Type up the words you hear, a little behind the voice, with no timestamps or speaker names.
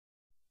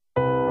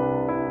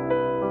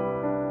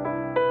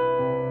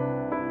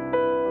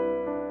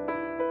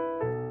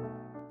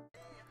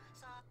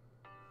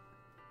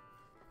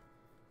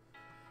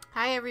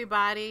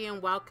everybody,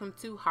 and welcome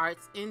to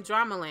Hearts in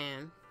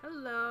Dramaland.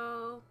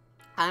 Hello.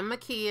 I'm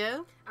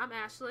Makia. I'm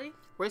Ashley.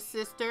 We're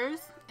sisters,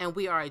 and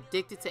we are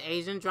addicted to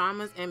Asian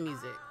dramas and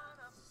music.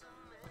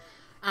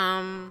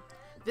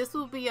 This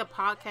will be a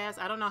podcast.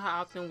 I don't know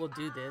how often we'll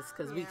do this,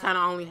 because we kind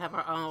of only have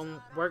our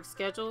own work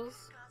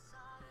schedules.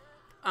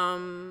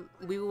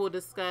 We will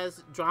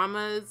discuss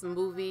dramas,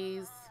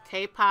 movies,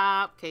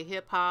 K-pop,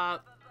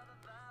 K-hip-hop.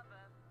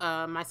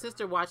 My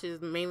sister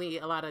watches mainly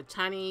a lot of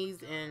Chinese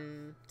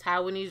and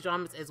Taiwanese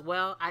dramas as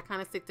well. I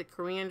kind of stick to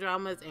Korean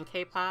dramas and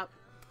K-pop.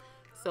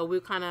 So we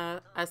kind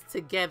of, us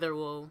together,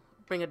 will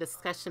bring a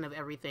discussion of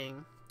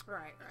everything.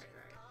 Right.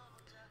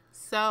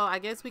 So I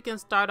guess we can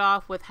start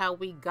off with how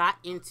we got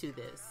into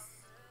this.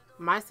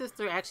 My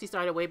sister actually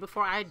started way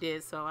before I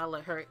did, so I'll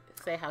let her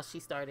say how she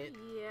started.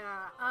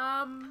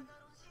 Yeah.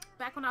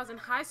 Back when I was in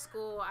high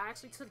school, I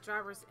actually took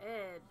driver's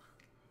ed.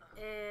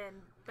 And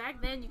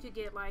back then you could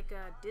get like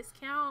a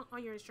discount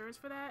on your insurance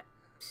for that.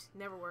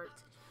 Never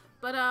worked.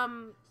 But I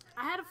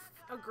had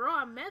a girl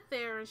I met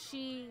there, and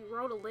she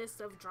wrote a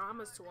list of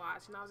dramas to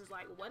watch, and I was just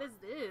like, what is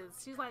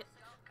this? She's like,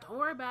 don't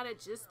worry about it,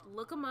 just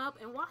look them up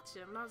and watch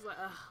them. And I was like,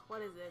 ugh,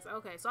 what is this?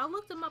 Okay, so I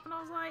looked them up and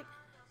I was like,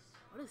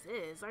 what is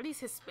this? Are these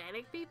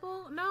Hispanic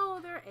people?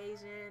 No, they're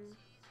Asian.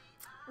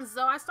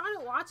 So I started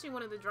watching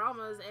one of the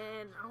dramas,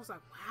 and I was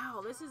like,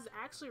 wow, this is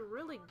actually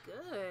really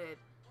good.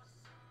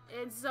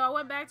 And so I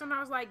went back to her and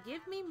I was like,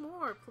 give me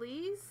more,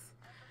 please.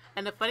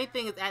 And the funny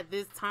thing is, at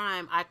this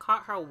time, I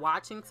caught her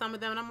watching some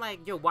of them, and I'm like,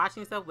 you're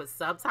watching stuff with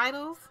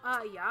subtitles?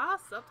 Yeah,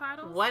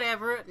 subtitles.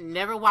 Whatever.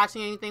 Never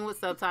watching anything with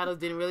subtitles.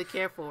 Didn't really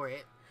care for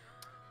it.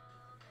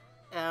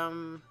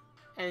 And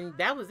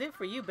that was it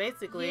for you,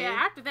 basically. Yeah,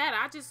 after that,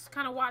 I just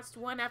kind of watched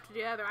one after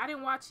the other. I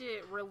didn't watch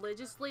it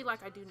religiously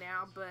like I do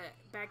now, but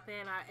back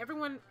then,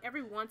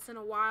 every once in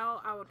a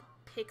while, I would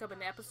pick up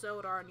an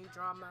episode or a new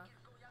drama.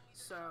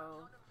 So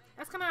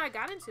that's kind of how I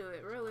got into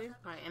it, really.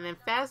 Right, and then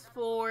fast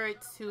forward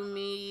to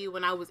me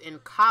when I was in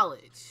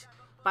college.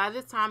 By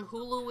this time,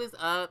 Hulu is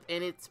up,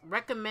 and it's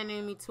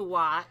recommending me to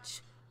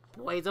watch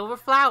Boys Over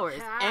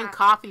Flowers and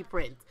Coffee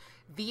Prince.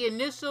 The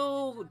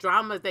initial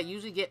dramas that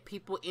usually get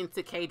people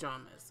into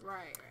K-dramas.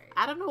 Right.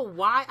 I don't know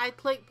why I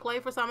clicked play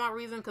for some odd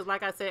reason, because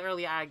like I said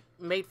earlier, I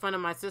made fun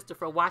of my sister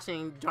for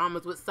watching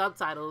dramas with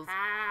subtitles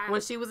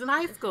when she was in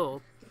high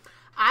school.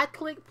 I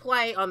clicked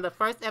play on the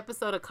first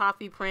episode of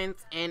Coffee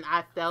Prince, and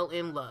I fell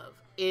in love.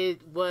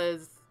 It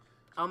was,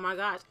 oh my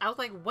gosh. I was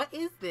like, what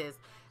is this?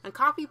 And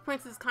Coffee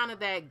Prince is kind of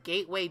that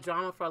gateway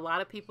drama for a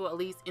lot of people, at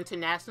least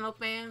international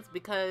fans,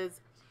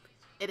 because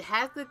it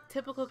has the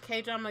typical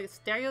K-drama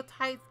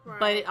stereotypes, right,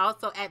 but it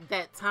also, at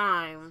that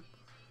time,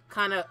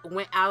 kind of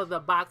went out of the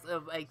box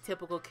of a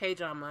typical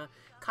K-drama.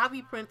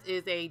 Coffee Prince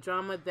is a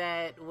drama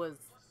that was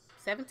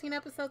 17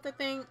 episodes, I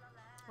think.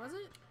 Was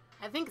it?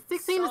 I think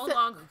 16 so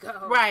long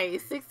ago.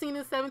 Right, 16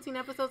 to 17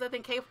 episodes. I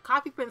think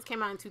Coffee Prince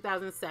came out in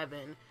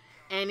 2007,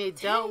 and it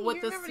dealt with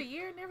you remember the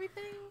year and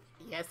everything?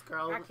 Yes,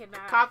 girl. I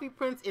cannot. Coffee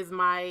Prince is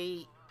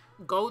my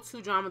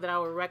go-to drama that I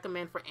would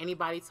recommend for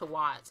anybody to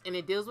watch, and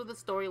it deals with the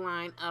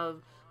storyline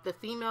of the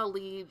female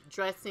lead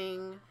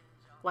dressing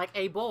like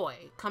a boy,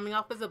 coming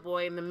off as a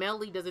boy, and the male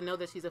lead doesn't know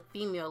that she's a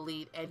female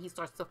lead, and he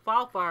starts to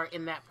fall for her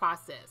in that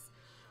process.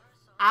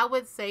 I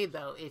would say,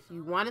 though, if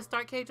you want to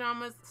start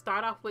K-dramas,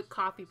 start off with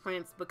Coffee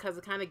Prince, because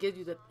it kind of gives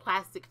you the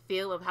plastic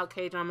feel of how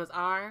K-dramas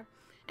are,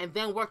 and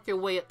then work your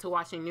way up to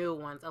watching newer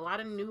ones. A lot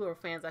of newer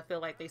fans, I feel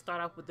like they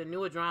start off with the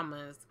newer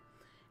dramas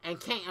and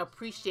can't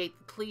appreciate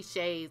the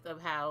cliches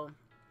of how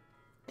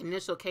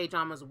initial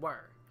K-dramas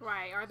were.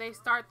 Right, or they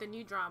start the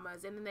new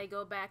dramas, and then they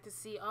go back to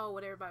see,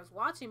 what everybody was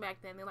watching back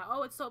then. They're like,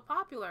 oh, it's so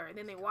popular. And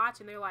then they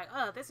watch, and they're like,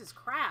 oh, this is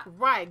crap.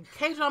 Right.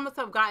 K-dramas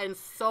have gotten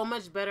so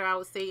much better, I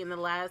would say, in the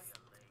last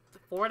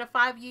 4 to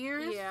 5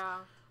 years. Yeah.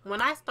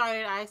 When I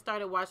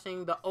started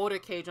watching the older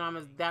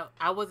K-dramas that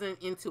I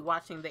wasn't into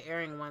watching the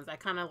airing ones. I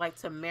kind of like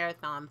to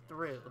marathon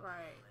through.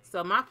 Right.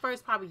 So my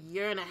first probably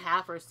year and a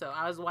half or so,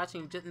 I was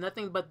watching just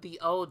nothing but the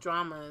old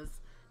dramas.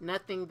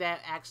 Nothing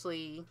that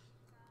actually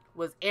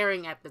was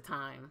airing at the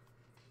time.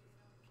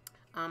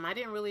 I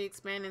didn't really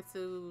expand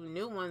into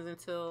new ones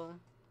until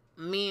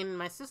me and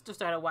my sister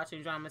started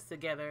watching dramas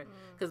together.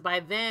 Because by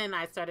then,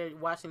 I started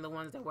watching the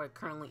ones that were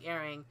currently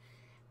airing.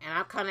 And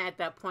I'm kind of at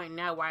that point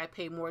now where I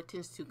pay more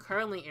attention to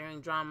currently airing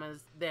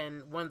dramas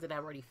than ones that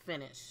I've already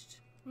finished.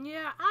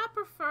 Yeah,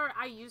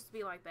 I used to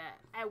be like that.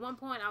 At one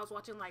point, I was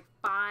watching like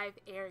 5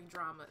 airing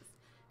dramas.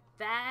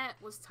 That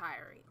was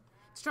tiring.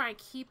 To try and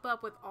keep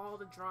up with all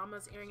the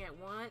dramas airing at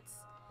once.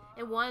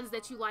 And ones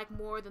that you like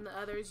more than the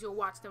others, you'll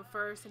watch them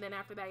first. And then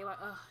after that, you're like,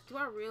 ugh, do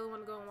I really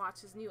want to go and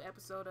watch this new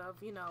episode of,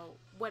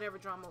 whatever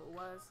drama it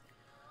was?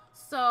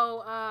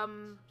 So,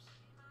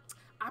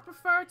 I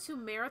prefer to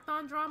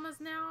marathon dramas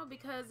now,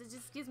 because it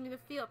just gives me the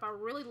feel. If I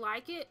really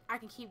like it, I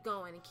can keep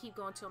going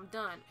till I'm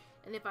done.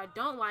 And if I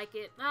don't like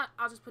it,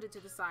 I'll just put it to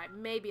the side.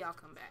 Maybe I'll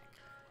come back.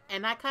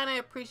 And I kind of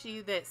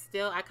appreciate that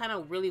still. I kind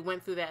of really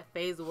went through that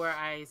phase where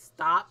I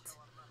stopped.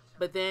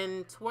 But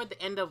then toward the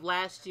end of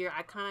last year,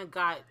 I kind of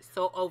got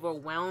so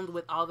overwhelmed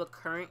with all the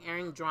current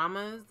airing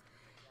dramas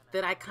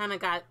that I kind of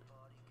got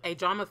a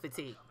drama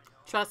fatigue.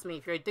 Trust me,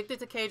 if you're addicted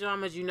to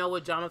K-dramas, you know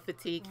what drama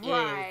fatigue is.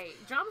 Right.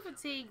 Drama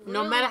fatigue really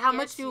no matter how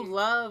gets much you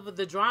love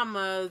the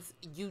dramas,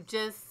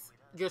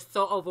 you're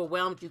so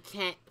overwhelmed you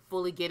can't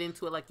fully get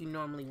into it like you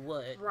normally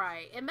would.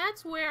 Right. And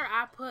that's where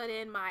I put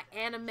in my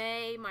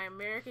anime, my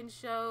American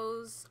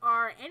shows,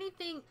 or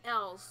anything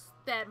else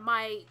that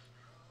might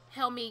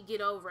help me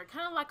get over it.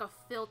 Kind of like a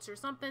filter,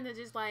 something that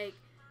just like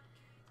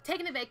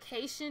taking a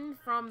vacation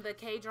from the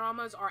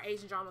K-dramas or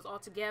Asian dramas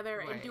altogether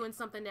and doing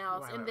something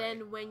else. And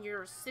then when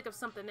you're sick of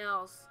something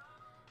else,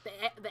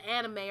 the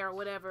anime or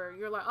whatever,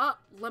 you're like, oh,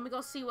 let me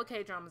go see what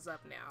K-drama's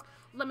up now.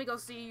 Let me go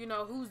see,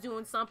 who's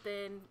doing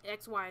something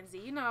X, Y, and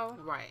Z,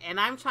 Right. And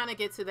I'm trying to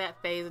get to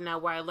that phase now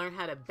where I learned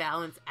how to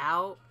balance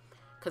out,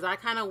 because I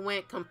kind of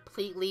went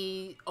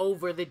completely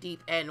over the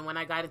deep end when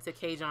I got into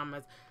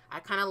K-dramas. I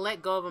kind of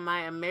let go of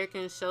my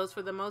American shows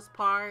for the most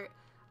part.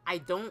 I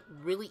don't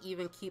really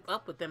even keep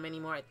up with them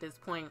anymore at this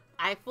point.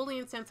 I fully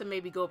intend to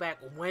maybe go back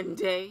one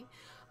day.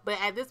 But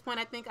at this point,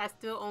 I think I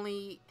still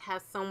only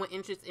have somewhat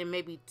interest in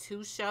maybe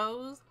 2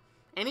 shows.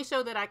 Any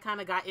show that I kind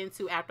of got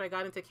into after I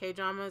got into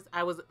K-dramas,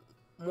 I was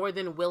more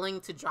than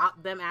willing to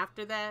drop them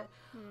after that.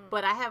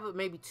 But I have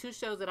maybe 2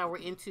 shows that I were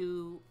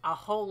into a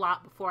whole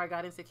lot before I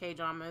got into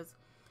K-dramas.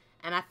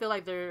 And I feel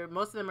like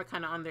most of them are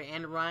kind of on their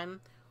end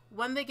run.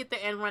 When they get their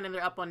end run and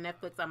they're up on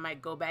Netflix, I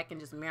might go back and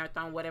just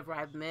marathon whatever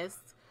I've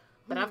missed.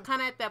 But I'm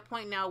kind of at that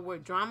point now where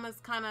dramas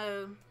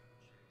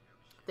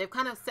they've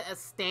kind of set a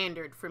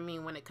standard for me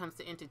when it comes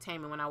to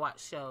entertainment when I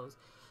watch shows.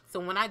 So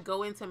when I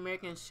go into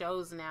American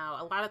shows now,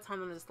 a lot of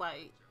times I'm just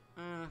like,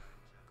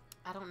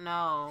 I don't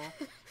know.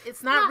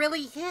 It's not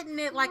really hitting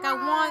it like I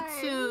want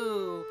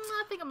to.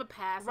 I think I'm a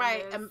pass.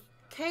 Right.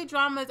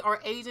 K-dramas or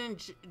Asian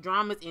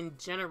dramas in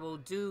general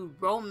do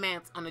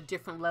romance on a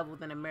different level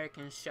than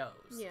American shows.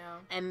 Yeah.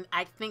 And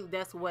I think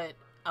that's what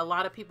a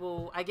lot of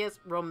people, I guess,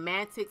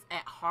 romantics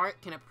at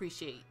heart can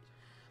appreciate.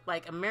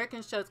 Like,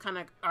 American shows kind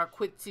of are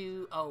quick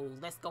to,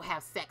 let's go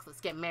have sex,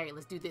 let's get married,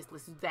 let's do this,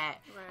 let's do that.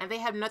 Right. And they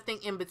have nothing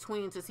in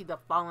between to see the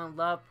fall in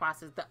love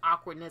process, the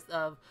awkwardness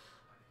of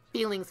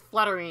feelings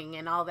fluttering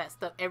and all that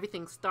stuff,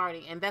 everything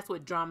starting. And that's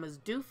what dramas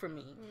do for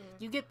me.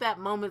 You get that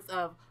moments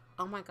of,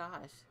 oh my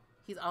gosh,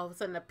 he's all of a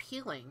sudden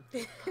appealing.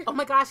 Oh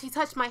my gosh, he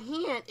touched my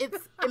hand. It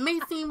may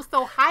seem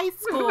so high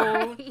school.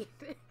 Right.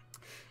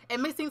 It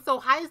may seem so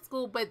high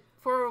school, but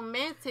for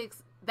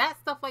romantics, that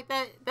stuff like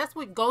that, that's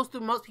what goes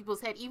through most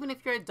people's head. Even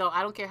if you're adult,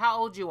 I don't care how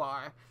old you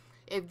are.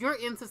 If you're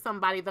into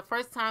somebody, the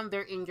first time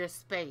they're in your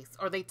space,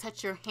 or they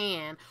touch your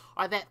hand,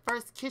 or that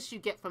first kiss you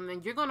get from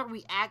them, you're going to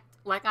react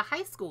like a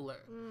high schooler.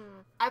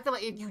 I feel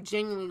like if you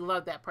genuinely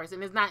love that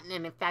person, it's not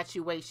an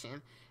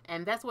infatuation.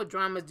 And that's what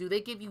dramas do.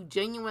 They give you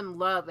genuine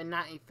love and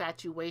not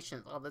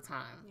infatuations all the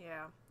time.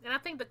 Yeah. And I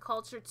think the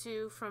culture,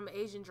 too, from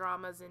Asian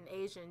dramas and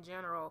Asia in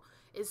general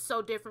is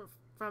so different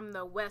from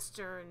the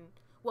Western,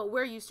 what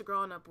we're used to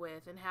growing up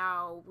with, and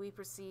how we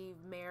perceive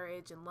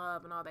marriage and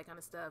love and all that kind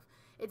of stuff.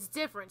 It's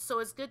different. So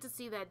it's good to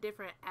see that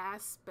different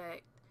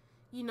aspect,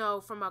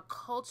 from a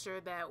culture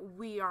that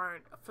we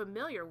aren't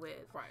familiar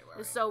with. Right.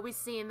 And so we're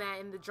seeing that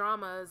in the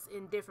dramas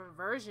in different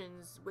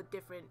versions with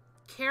different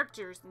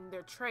characters and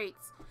their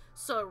traits.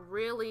 So it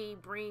really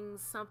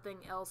brings something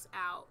else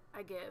out,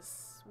 I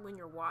guess, when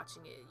you're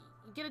watching it.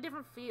 You get a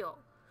different feel.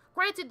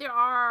 Granted, there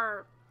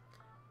are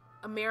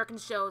American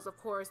shows, of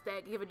course,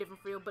 that give a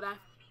different feel, but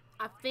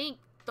I think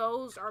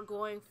those are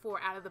going for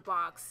out of the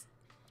box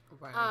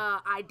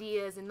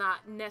ideas and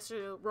not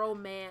necessarily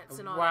romance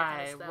and all that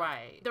kind of stuff.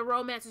 Right. The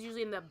romance is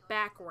usually in the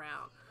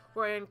background,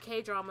 where in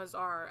K-dramas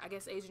or I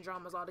guess Asian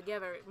dramas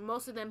altogether,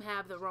 most of them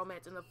have the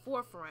romance in the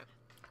forefront.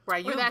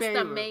 Right, that's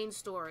the main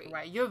story.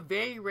 Right, you'll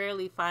very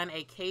rarely find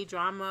a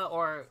K-drama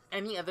or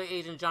any other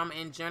Asian drama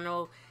in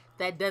general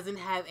that doesn't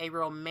have a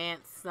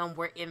romance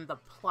somewhere in the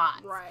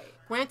plot. Right.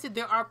 Granted,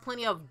 there are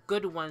plenty of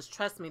good ones.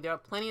 Trust me, there are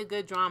plenty of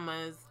good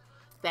dramas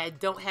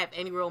that don't have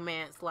any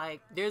romance.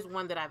 Like, there's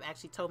one that I've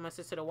actually told my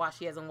sister to watch.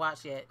 She hasn't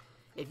watched yet.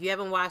 If you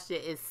haven't watched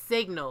it, it's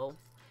Signal.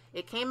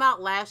 It came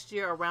out last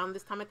year around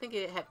this time. I think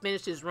it had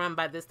finished its run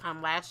by this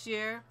time last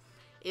year.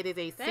 It is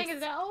a... Is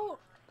that old?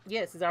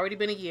 Yes, it's already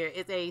been a year.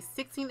 It's a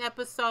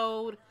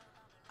 16-episode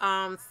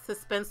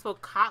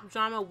suspenseful cop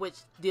drama, which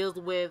deals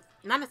with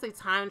not necessarily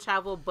time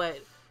travel, but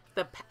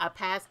a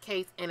past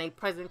case and a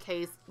present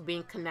case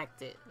being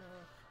connected.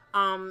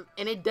 And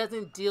it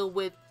doesn't deal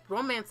with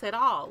romance at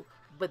all.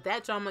 But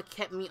that drama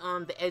kept me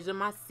on the edge of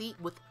my seat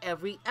with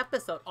every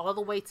episode, all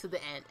the way to the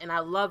end. And I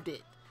loved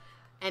it.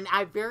 And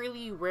I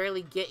very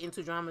rarely get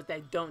into dramas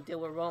that don't deal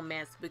with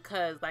romance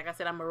because, like I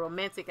said, I'm a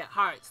romantic at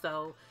heart.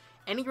 So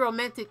any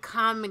romantic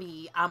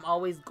comedy I'm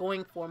always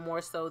going for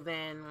more so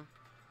than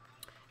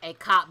a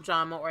cop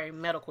drama or a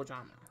medical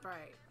drama.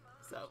 Right.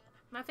 So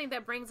I think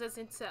that brings us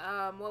into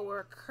what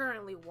we're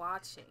currently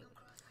watching.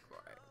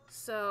 Right.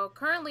 So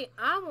currently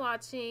I'm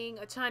watching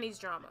a Chinese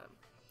drama.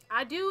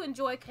 I do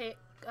enjoy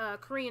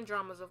Korean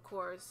dramas, of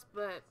course,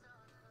 but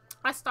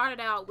I started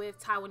out with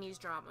Taiwanese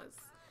dramas.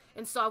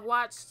 And so I've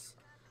watched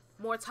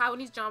more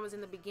Taiwanese dramas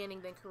in the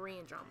beginning than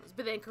Korean dramas.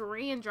 But then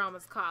Korean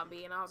dramas caught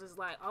me, and I was just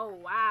like, oh,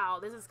 wow,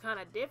 this is kind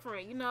of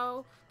different. You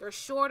know, they're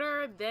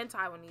shorter than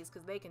Taiwanese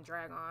because they can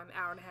drag on an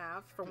hour and a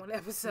half for one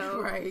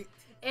episode. Right.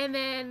 And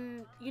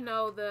then, you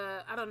know,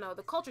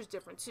 the culture's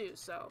different too,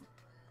 so.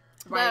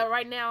 Right. But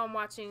right now I'm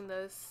watching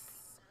this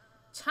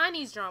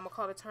Chinese drama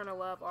called Eternal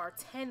Love, or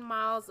 10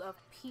 Miles of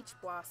Peach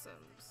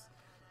Blossoms.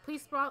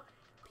 Peach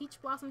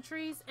Blossom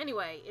Trees?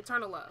 Anyway,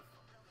 Eternal Love.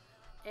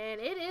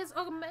 And it is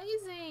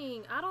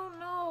amazing. I don't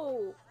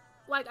know.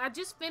 Like, I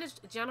just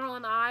finished General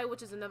and I,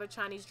 which is another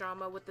Chinese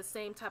drama with the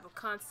same type of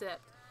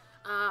concept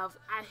of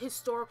a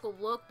historical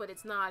look, but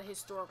it's not a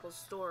historical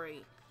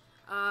story.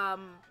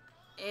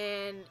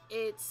 And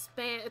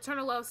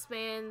Eternal Love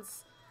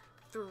spans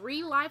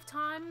 3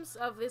 lifetimes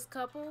of this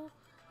couple,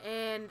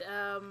 and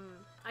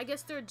I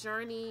guess their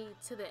journey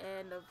to the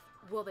end of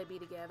will they be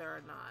together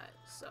or not.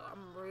 So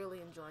I'm really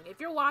enjoying it. If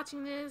you're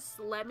watching this,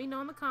 let me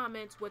know in the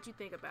comments what you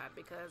think about it,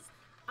 because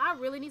I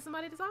really need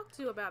somebody to talk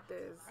to about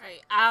this.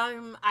 Right.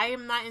 I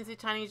am not into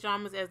Chinese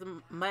dramas as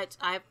much.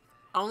 I've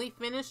only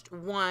finished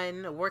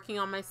one, working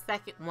on my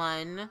second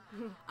one.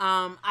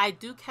 I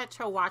do catch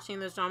her watching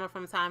this drama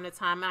from time to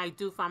time, and I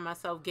do find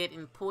myself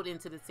getting pulled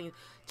into the scene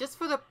just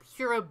for the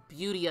pure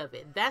beauty of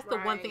it. That's the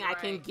one thing I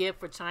can give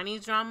for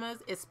Chinese dramas,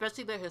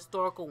 especially the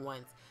historical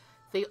ones.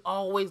 They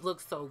always look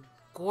so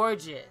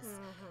gorgeous.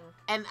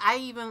 And I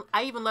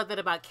even love that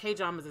about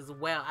K-dramas as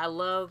well. I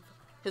love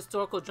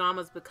historical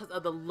dramas because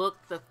of the look,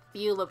 the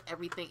feel of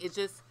everything.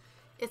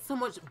 It's so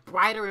much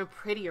brighter and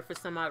prettier for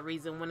some odd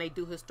reason when they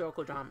do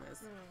historical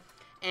dramas.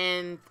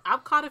 And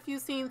I've caught a few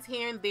scenes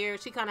here and there.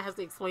 She kind of has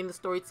to explain the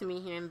story to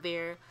me here and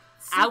there.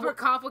 Super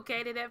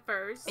complicated at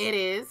first. It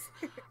is.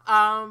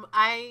 I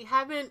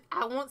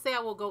won't say I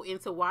will go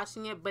into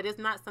watching it, but it's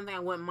not something I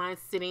wouldn't mind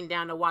sitting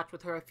down to watch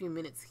with her a few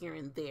minutes here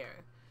and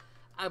there.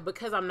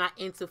 Because I'm not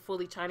into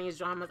fully Chinese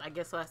dramas, I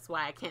guess that's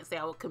why I can't say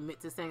I will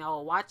commit to saying I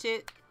will watch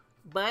it.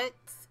 But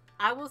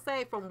I will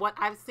say from what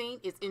I've seen,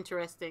 it's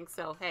interesting.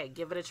 So, hey,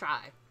 give it a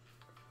try.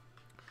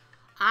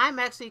 I'm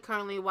actually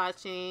currently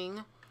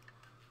watching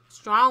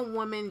Strong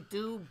Woman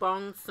Do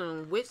Bong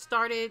Soon, which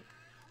started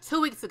 2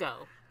 weeks ago.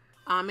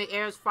 It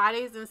airs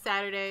Fridays and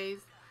Saturdays.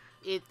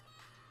 I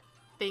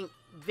think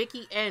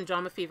Vicky and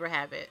Drama Fever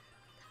have it.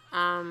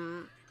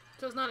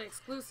 So it's not an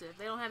exclusive.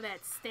 They don't have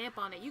that stamp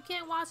on it. You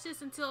can't watch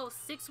this until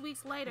 6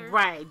 weeks later.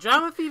 Right.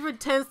 Drama Fever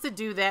tends to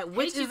do that,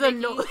 which is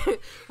annoying.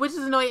 Which is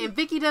annoying. And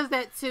Vicky does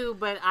that too.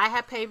 But I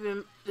have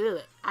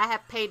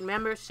paid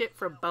membership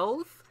for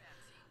both,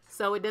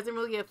 so it doesn't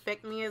really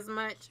affect me as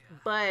much.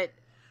 But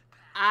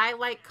I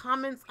like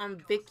comments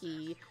on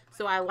Vicky,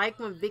 so I like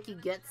when Vicky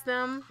gets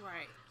them.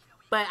 Right.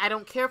 But I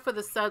don't care for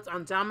the subs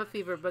on Drama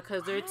Fever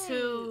because they're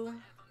too.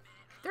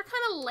 They're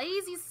kind of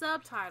lazy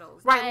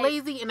subtitles. Right, like,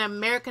 lazy and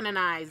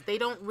Americanized. They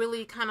don't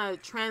really kind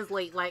of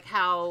translate like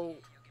how,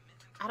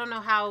 I don't know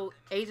how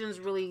Asians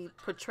really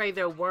portray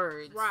their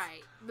words.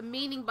 Right. The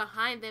meaning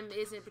behind them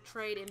isn't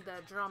portrayed in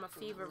the Drama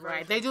Fever version.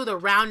 Right. They do the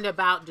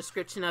roundabout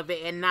description of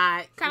it and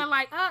not. Kind of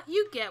like,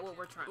 you get what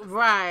we're trying to say.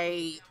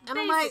 Right. And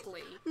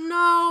basically. I'm like,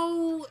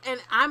 no.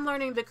 And I'm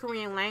learning the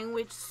Korean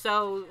language,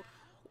 so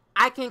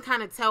I can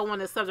kind of tell when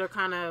the subs are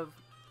kind of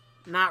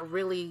not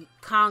really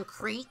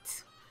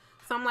concrete.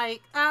 So I'm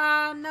like,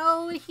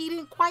 no, he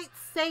didn't quite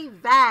say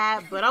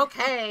that, but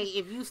okay,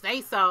 if you say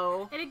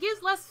so. And it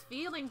gives less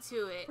feeling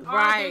to it.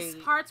 Right. Or there's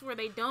parts where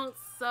they don't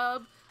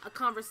sub a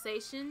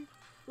conversation,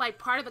 like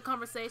part of the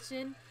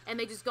conversation, and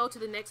they just go to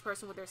the next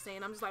person what they're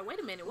saying. I'm just like, wait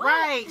a minute, what?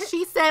 Right.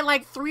 She said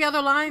like 3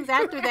 other lines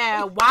after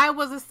that. Why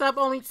was the sub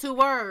only 2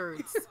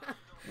 words?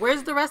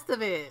 Where's the rest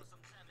of it?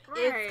 Right.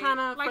 It's kind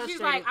of like, she's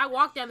like, I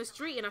walked down the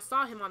street and I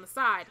saw him on the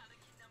side.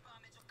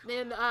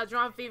 Then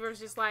Drama Fever is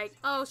just like,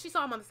 oh, she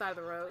saw him on the side of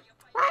the road.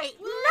 Right.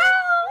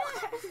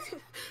 No.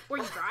 Were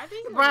you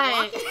driving?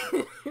 Right.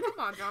 You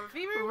Come on, Drama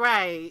Fever.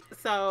 Right.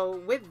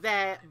 So with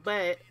that,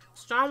 but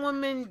Strong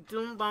Woman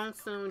Doom Bong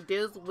Soon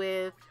deals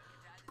with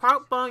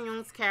Park Bong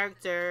Young's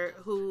character,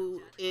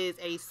 who is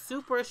a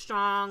super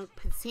strong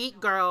petite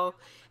girl,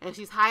 and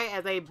she's hired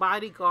as a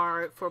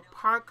bodyguard for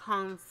Park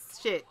Hung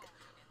Sik,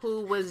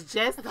 who was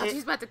just. I thought she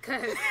was about to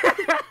cut.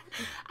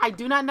 I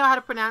do not know how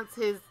to pronounce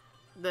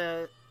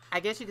I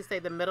guess you could say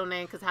the middle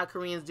name, because how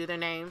Koreans do their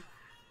name.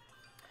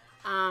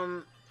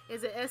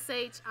 Is it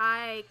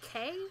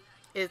S-H-I-K?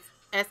 It's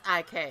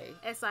S-I-K.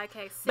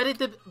 S-I-K.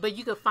 But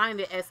you can find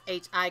it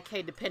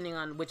S-H-I-K depending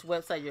on which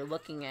website you're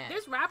looking at.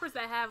 There's rappers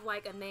that have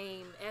like a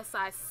name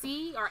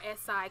S-I-C or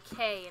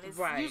S-I-K, and it's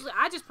usually,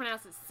 I just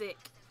pronounce it Sick,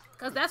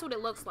 because that's what it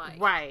looks like.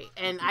 Right.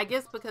 And I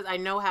guess because I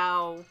know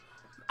how,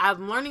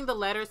 I'm learning the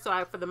letters,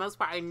 so for the most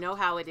part I know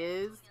how it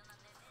is.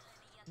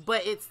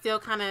 But it's still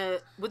kind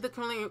of, with the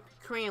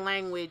Korean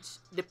language,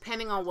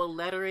 depending on what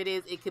letter it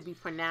is, it could be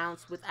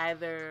pronounced with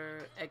either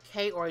a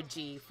K or a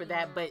G for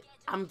that. But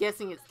I'm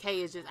guessing it's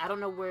K. It's just, I don't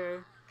know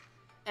where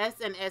S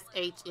and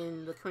SH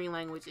in the Korean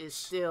language is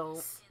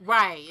still,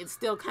 right. It's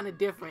still kind of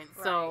different.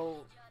 Right.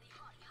 So,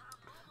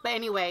 but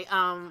anyway,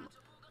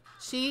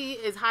 she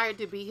is hired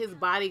to be his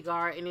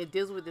bodyguard, and it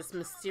deals with this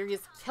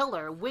mysterious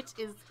killer, which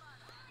is,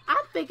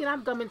 I'm thinking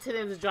I'm coming to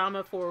this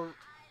drama for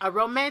a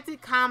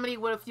romantic comedy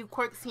with a few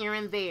quirks here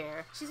and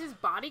there. She's his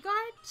bodyguard?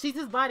 She's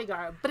his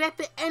bodyguard. But at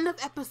the end of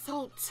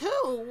episode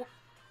 2,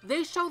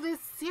 they show this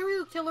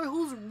serial killer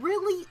who's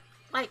really,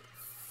 like,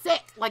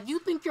 sick. Like, you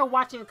think you're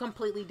watching a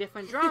completely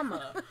different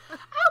drama. I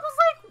was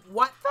like,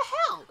 what the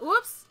hell?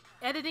 Whoops.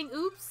 Editing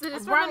oops.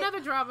 It's from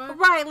another drama.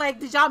 Right. Like,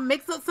 did y'all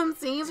mix up some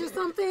scenes or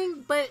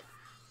something? But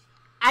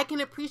I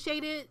can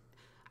appreciate it.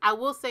 I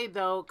will say,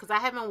 though, because I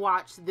haven't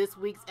watched this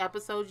week's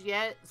episodes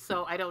yet,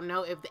 so I don't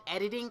know if the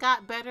editing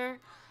got better.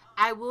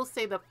 I will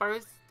say the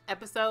first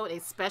episode,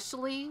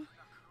 especially,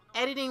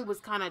 editing was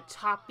kind of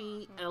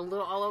choppy and a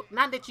little all over.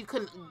 Not that you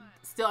couldn't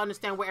still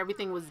understand where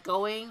everything was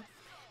going.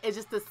 It's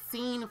just the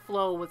scene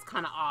flow was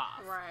kind of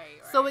off.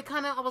 Right. So it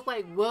kind of, I was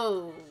like,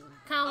 whoa.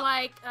 Kind of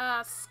like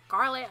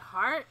Scarlet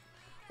Heart.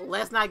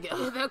 Let's not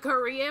go. The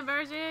Korean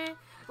version.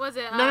 Was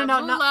it no,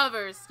 Moon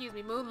Lovers? Excuse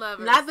me, Moon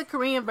Lovers. Not the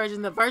Korean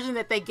version, the version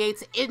that they gave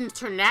to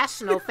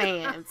international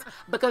fans.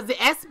 Because the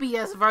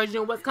SBS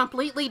version was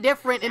completely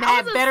different and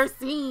had better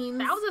scenes.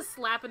 That was a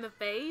slap in the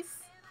face.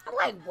 I'm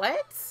like,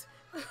 what?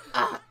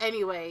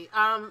 Anyway,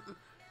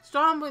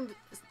 Strong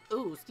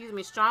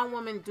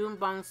Woman Doom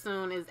Bong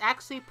Soon is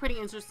actually pretty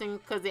interesting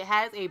because it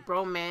has a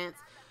bromance.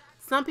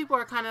 Some people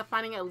are kind of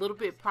finding it a little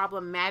bit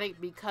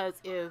problematic because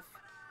if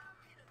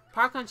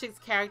Park Hyung-sik's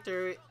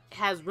character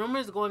has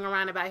rumors going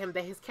around about him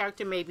that his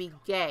character may be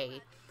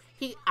gay.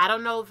 I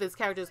don't know if his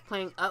character is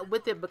playing up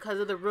with it because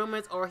of the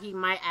rumors, or he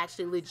might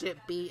actually legit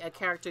be a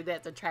character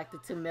that's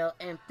attracted to male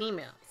and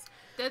females.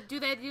 Do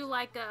they do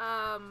like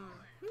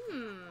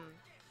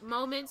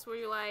moments where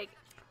you're like,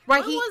 right?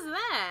 What was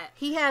that?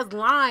 He has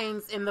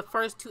lines in the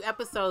first 2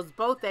 episodes,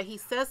 both that he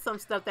says some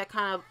stuff that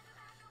kind of,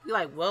 you're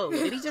like, whoa,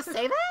 did he just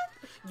say that?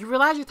 You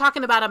realize you're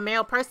talking about a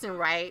male person,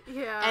 right?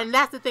 Yeah. And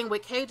that's the thing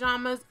with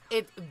K-dramas.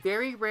 It's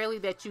very rarely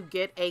that you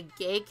get a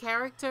gay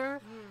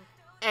character.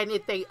 And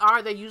if they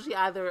are, they're usually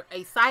either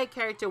a side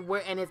character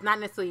and it's not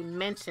necessarily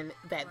mentioned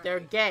that they're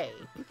gay.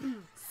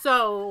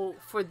 So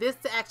for this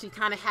to actually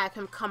kind of have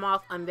him come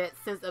off on that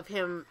sense of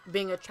him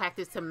being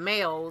attracted to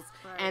males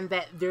and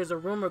that there's a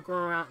rumor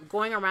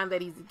going around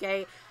that he's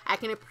gay, I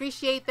can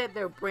appreciate that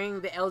they're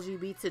bringing the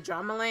LGBT to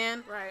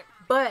Dramaland. Right.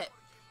 But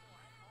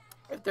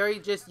if they're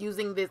just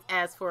using this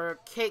as for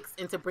kicks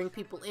and to bring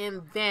people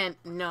in, then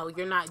no,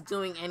 you're not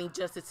doing any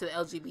justice to the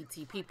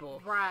LGBT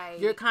people. Right.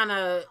 You're kind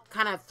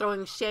of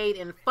throwing shade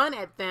and fun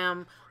at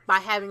them by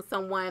having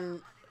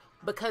someone,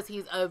 because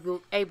he's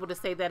able to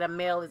say that a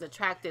male is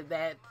attractive,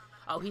 that,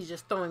 oh, he's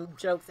just throwing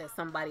jokes at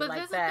somebody like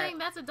that. But that's the thing,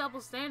 that's a double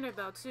standard,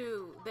 though,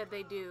 too, that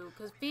they do.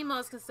 Because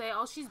females can say,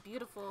 oh, she's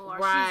beautiful, or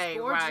she's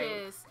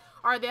gorgeous. Right.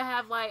 Or they'll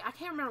have, like, I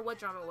can't remember what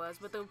drama it was,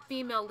 but the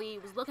female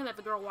lead was looking at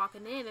the girl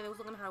walking in, and it was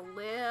looking at her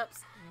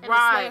lips, and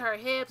her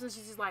hips, and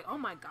she's just like, oh,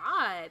 my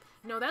God.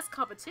 No, that's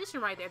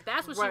competition right there.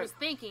 That's what she was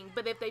thinking.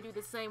 But if they do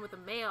the same with a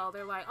male,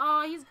 they're like,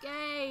 oh, he's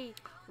gay.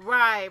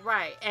 Right.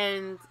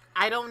 And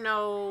I don't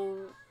know.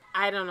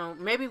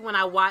 Maybe when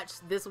I watch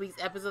this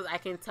week's episodes, I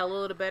can tell a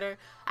little better.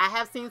 I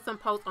have seen some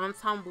posts on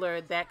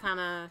Tumblr that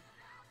kind of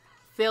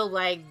feel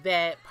like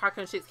that Park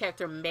Hyung-sik's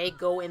character may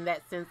go in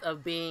that sense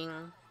of being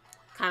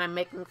kind of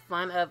making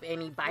fun of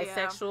any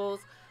bisexuals.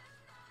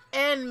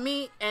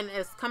 Yeah. And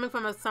as coming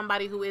from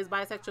somebody who is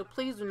bisexual,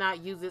 please do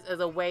not use this as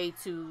a way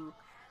to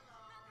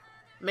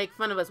make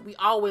fun of us. We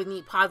always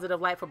need positive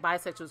light for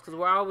bisexuals because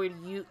we're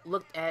already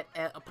looked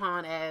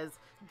upon as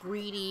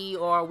greedy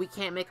or we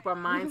can't make up our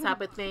mind type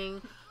of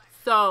thing.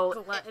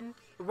 So,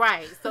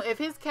 right. So if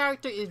his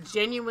character is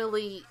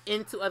genuinely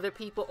into other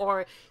people,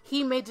 or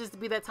he may just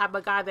be that type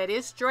of guy that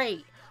is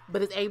straight,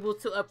 but is able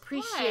to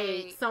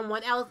appreciate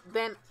someone else,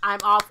 then I'm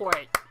all for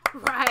it.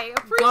 Right.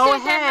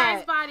 Appreciate that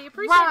nice body.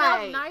 Appreciate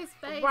that nice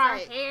face, her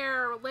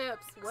hair,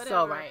 lips,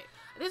 whatever.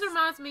 So, This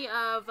reminds me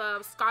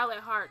of Scarlet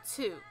Heart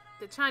 2.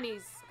 The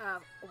Chinese, I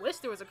wish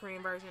there was a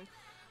Korean version.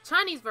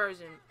 Chinese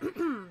version.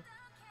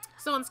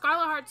 So in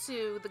Scarlet Heart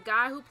 2, the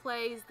guy who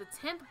plays the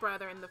 10th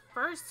brother in the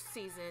first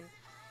season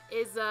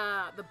is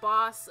the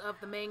boss of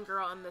the main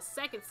girl in the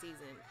second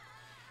season.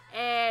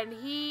 And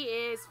he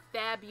is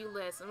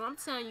fabulous. And I'm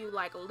telling you,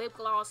 like, lip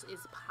gloss is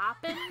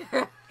popping.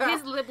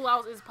 His lip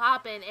gloss is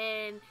popping.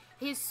 And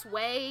he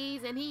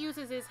sways. And he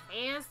uses his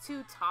hands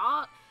to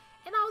talk.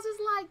 And I was just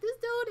like, this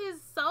dude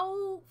is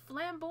so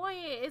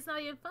flamboyant. It's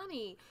not even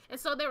funny. And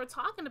so they were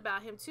talking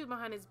about him, too,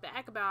 behind his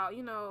back about,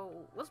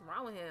 what's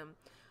wrong with him.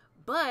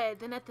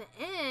 But then at the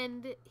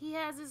end, he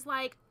has this,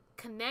 like,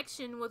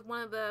 connection with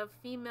one of the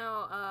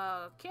female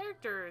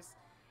characters.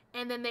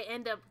 And then they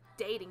end up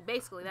dating.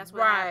 Basically, that's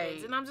what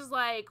happens. And I'm just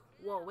like,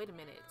 whoa, wait a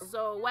minute.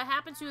 So what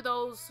happened to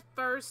those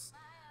first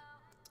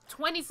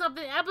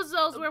 20-something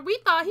episodes where we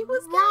thought he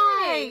was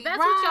gay? That's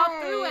what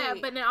y'all threw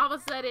at. But then all of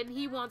a sudden,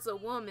 he wants a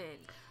woman.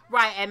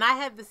 Right. And I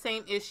had the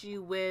same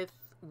issue with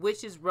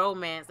Witch's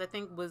Romance. I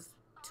think it was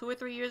 2 or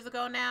 3 years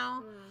ago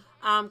now.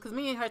 Because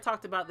me and her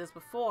talked about this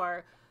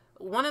before.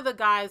 One of the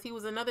guys, he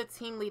was another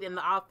team lead in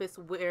the office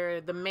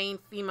where the main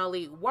female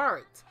lead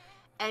worked.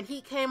 And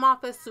he came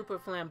off as super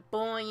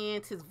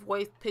flamboyant. His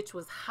voice pitch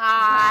was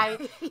high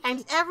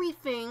and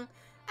everything.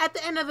 at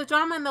the end of the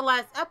drama in the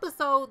last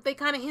episode, they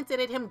kind of hinted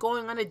at him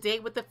going on a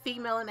date with a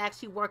female and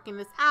actually working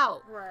this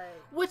out. Right.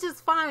 Which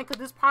is fine, because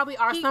there's probably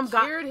some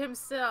guys... He cured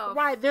himself.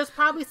 Right. There's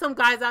probably some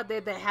guys out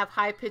there that have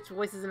high-pitched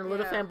voices and a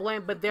little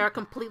flamboyant, but they're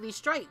completely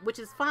straight, which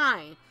is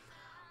fine.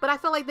 But I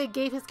feel like they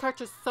gave his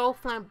character so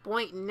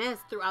flamboyantness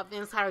throughout the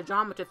entire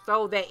drama to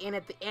throw that in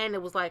at the end.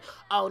 It was like,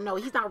 oh, no,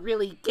 he's not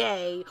really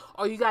gay,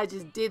 or you guys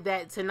just did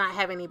that to not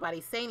have anybody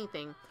say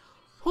anything.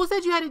 Who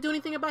said you had to do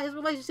anything about his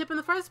relationship in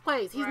the first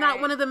place? He's not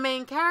one of the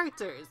main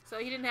characters. So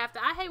he didn't have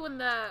to. I hate when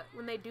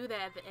they do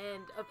that at the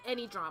end of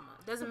any drama.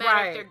 Doesn't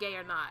matter if they're gay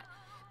or not.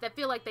 They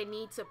feel like they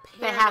need to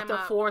pair They have them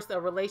to up. force a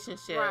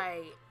relationship.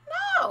 Right.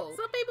 No.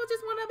 Some people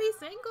just want to be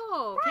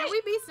single. Right. Can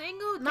we be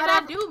single? Can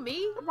Not I do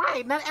me?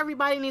 Right. Not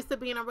everybody needs to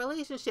be in a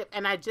relationship.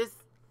 And I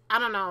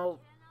don't know.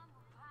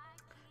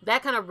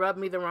 That kind of rubbed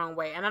me the wrong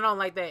way. And I don't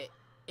like that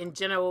in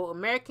general.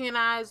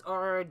 Americanized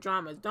or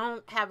dramas.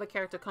 Don't have a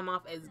character come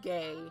off as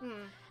gay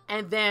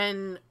and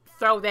then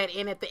throw that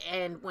in at the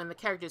end when the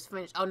character's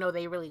finished. Oh, no,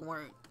 they really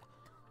weren't.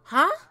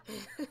 Huh?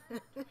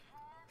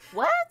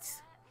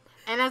 What?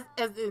 And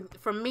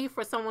for me,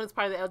 for someone who's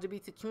part of the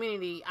LGBT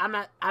community,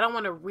 I don't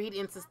want to read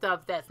into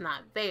stuff that's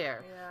not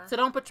there. Yeah. So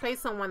don't portray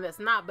someone that's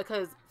not,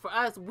 because for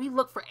us, we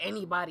look for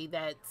anybody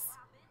that's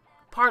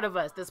part of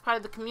us, that's part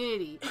of the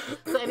community.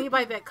 So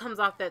anybody that comes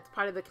off that's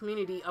part of the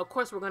community, of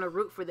course, we're going to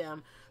root for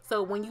them.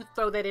 So when you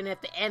throw that in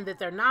at the end that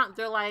they're not,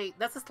 they're like,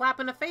 that's a slap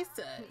in the face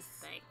to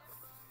us.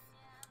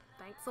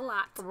 Thanks a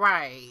lot.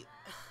 Right.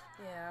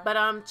 Yeah.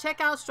 But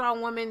check out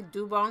Strong Woman,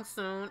 Do Bong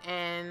Soon,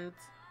 and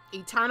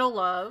Eternal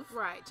Love.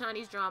 Right,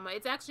 Chinese drama.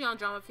 It's actually on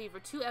Drama Fever.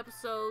 2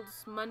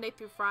 episodes, Monday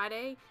through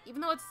Friday.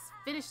 Even though it's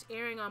finished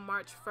airing on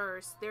March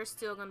 1st, there's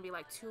still going to be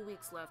like 2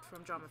 weeks left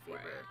from Drama Fever.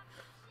 Right.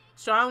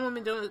 Strong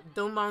Woman Do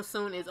Bong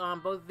Soon is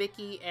on both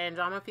Viki and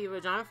Drama Fever.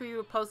 Drama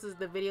Fever posts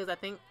the videos, I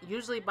think,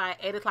 usually by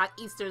 8 o'clock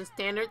Eastern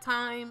Standard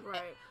Time.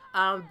 Right.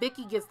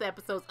 Viki gets the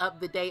episodes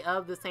up the day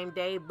of the same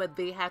day, but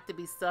they have to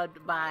be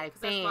subbed by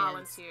fans. That's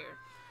volunteer.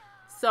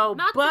 So,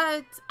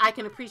 I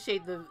can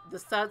appreciate the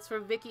subs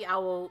for Viki.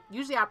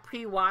 I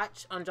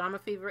pre-watch on Drama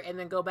Fever and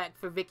then go back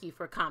for Viki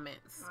for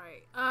comments.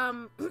 Right.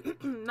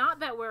 Not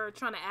that we're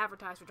trying to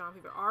advertise for Drama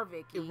Fever or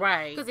Viki.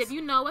 Right. Because if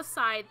you know a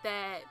site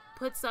that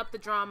puts up the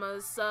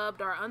dramas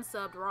subbed or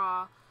unsubbed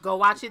raw, go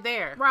watch it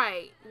there.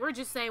 Right. We're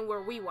just saying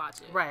where we watch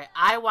it. Right.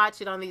 I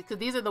watch it on these, because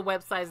these are the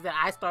websites that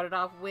I started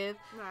off with.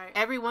 Right.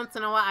 Every once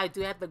in a while, I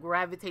do have to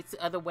gravitate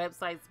to other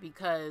websites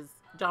because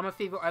Drama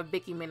Fever or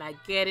Viki may not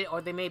get it,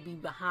 or they may be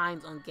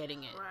behind on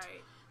getting it.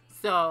 Right.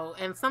 So,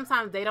 and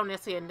sometimes they don't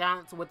necessarily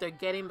announce what they're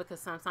getting, because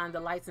sometimes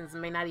the license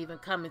may not even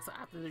come until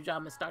after the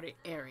drama started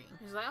airing.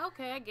 It's like,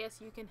 okay, I guess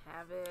you can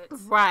have it.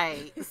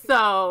 Right.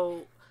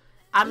 So,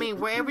 I mean,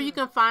 wherever you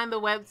can find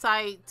the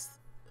website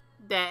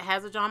that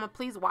has a drama,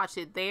 please watch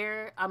it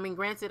there. I mean,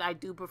 granted, I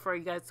do prefer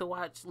you guys to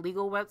watch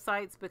legal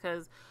websites,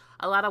 because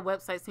a lot of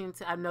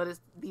websites I've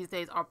noticed these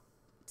days are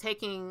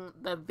taking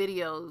the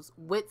videos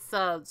with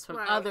subs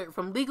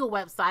from legal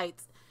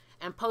websites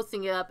and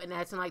posting it up and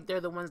acting like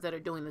they're the ones that are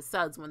doing the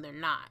subs when they're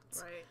not.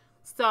 Right.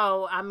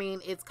 So, I mean,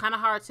 it's kind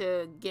of hard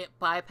to get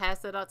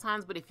bypassed at all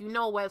times, but if you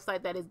know a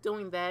website that is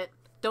doing that,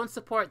 don't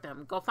support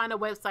them. Go find a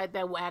website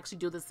that will actually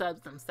do the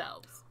subs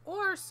themselves.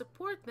 Or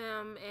support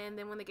them, and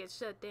then when they get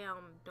shut down,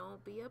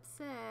 don't be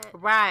upset.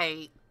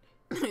 Right.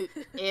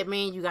 I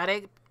mean,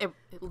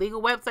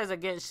 legal websites are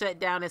getting shut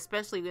down,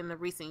 especially in the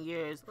recent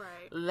years,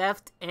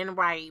 left and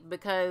right,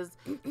 because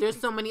there's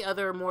so many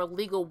other more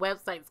legal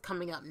websites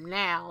coming up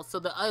now, so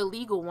the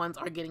illegal ones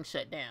are getting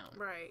shut down.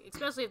 Right,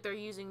 especially if they're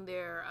using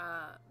their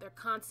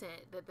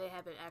content that they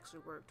haven't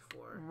actually worked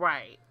for.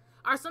 Right.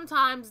 Or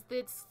sometimes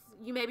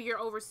maybe you're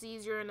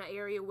overseas, you're in an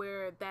area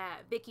where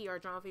that Viki or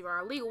Drama Fever or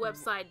a legal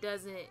website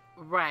doesn't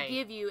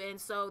give you,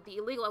 and so the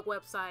illegal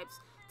websites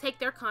take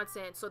their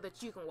content so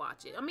that you can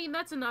watch it. I mean,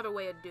 that's another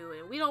way of doing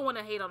it. We don't want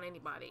to hate on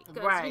anybody,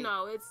 because you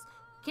know,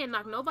 can't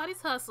knock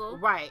nobody's hustle.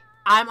 Right.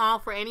 I'm all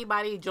for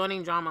anybody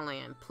joining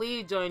Dramaland.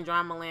 Please join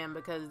Dramaland,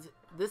 because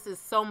this is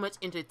so much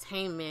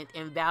entertainment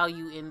and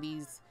value in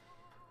these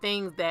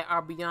things that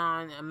are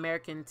beyond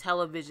American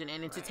television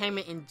and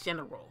entertainment in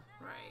general.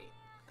 Right.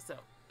 So,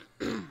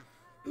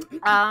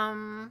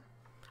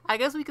 I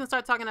guess we can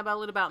start talking a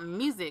little about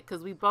music,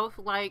 because we both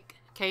like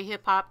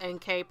K-hip-hop and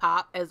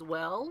K-pop as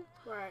well.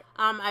 Right.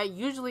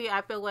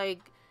 I feel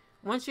like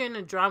once you're in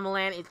the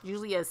Dramaland, it's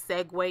usually a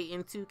segue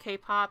into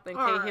K-pop and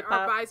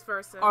K-hip-hop.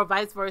 Or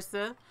vice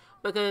versa.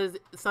 Because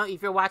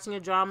if you're watching a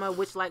drama,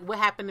 which, like, what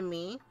happened to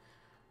me?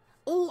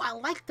 Oh, I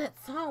like that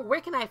song.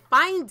 Where can I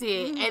find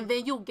it? And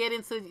then you'll get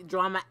into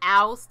drama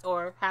Oust,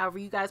 or however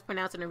you guys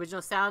pronounce an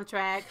original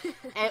soundtrack,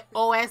 and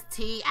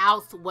OST,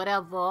 Oust,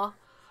 whatever.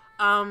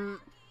 I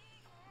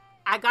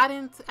got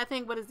into, I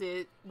think,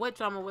 what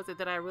drama was it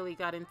that I really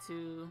got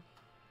into?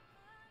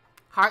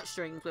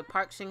 Heartstrings with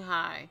Park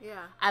Shin-hye.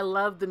 Yeah. I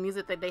love the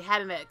music that they had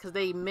in that, because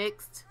they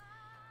mixed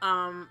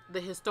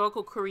the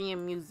historical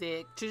Korean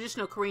music,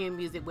 traditional Korean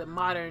music, with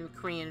modern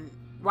Korean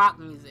rock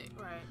music.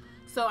 Right.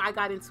 So I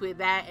got into it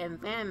and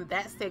then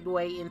that segued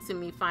into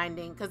me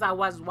finding, because I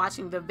was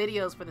watching the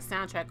videos for the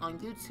soundtrack on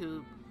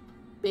YouTube,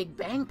 Big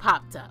Bang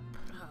popped up.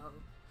 Oh,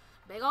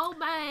 big old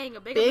bang,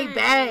 a big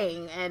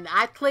bang. And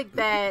I clicked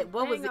that.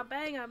 What was it?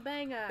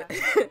 Banger.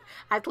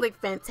 I clicked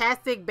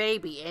Fantastic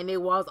Baby, and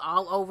it was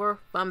all over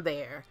from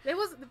there. It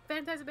was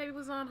Fantastic Baby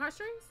was on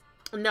Heartstrings?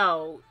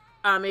 No,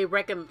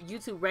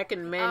 YouTube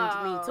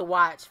recommended me to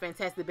watch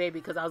Fantastic Baby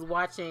because I was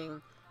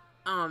watching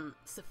some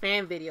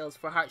fan videos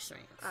for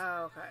Heartstrings.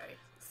 Oh, okay.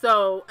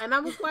 So, and I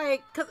was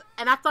like,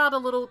 and I saw the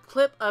little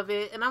clip of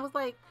it, and I was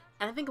like,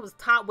 and I think it was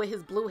Top with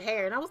his blue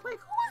hair, and I was like,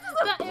 who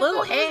is this with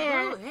blue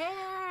hair?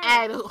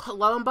 And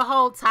lo and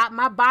behold, Top,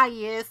 my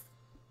bias,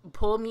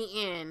 pulled me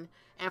in.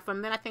 And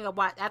from then, I think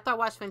after I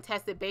watched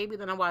Fantastic Baby,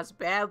 then I watched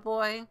Bad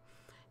Boy.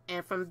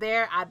 And from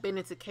there, I've been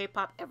into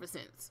K-pop ever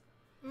since.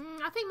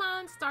 I think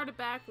mine started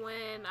back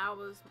when I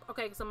was,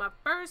 so my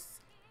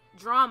first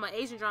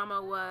Asian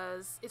drama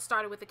it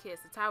started with a Kiss,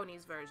 the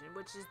Taiwanese version,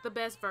 which is the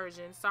best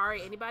version.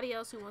 Sorry, anybody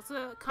else who wants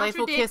to contradict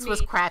Playful Kiss me,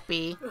 was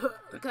crappy.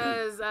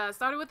 Because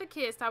started with a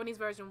Kiss, Taiwanese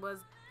version was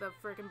the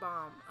freaking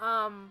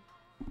bomb.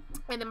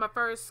 And then my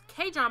first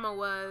K-drama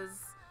was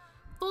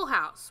Full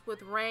House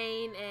with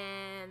Rain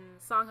and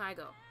Song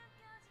Hae-go.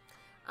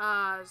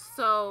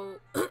 So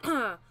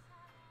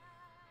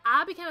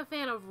I became a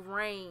fan of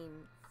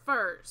Rain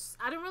first.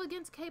 I didn't really get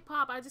into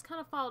K-pop. I just kind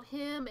of followed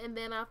him, and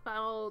then I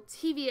followed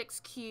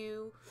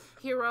TVXQ.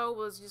 Hero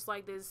was just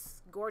like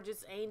this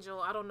gorgeous angel.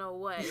 I don't know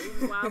what.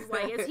 I was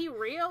like, is he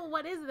real?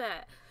 What is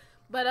that?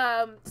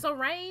 But so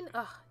Rain,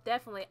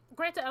 definitely.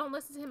 Granted, I don't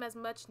listen to him as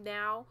much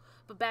now,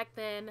 but back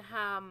then,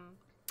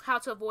 How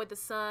to Avoid the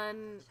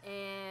Sun,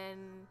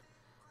 and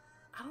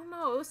I don't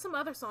know, it was some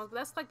other songs, but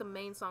that's like the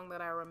main song that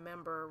I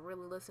remember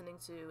really listening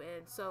to.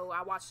 And so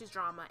I watched his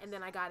drama, and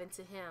then I got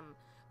into him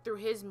through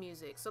his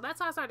music. So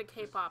that's how I started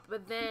K-pop.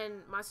 But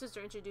then my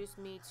sister introduced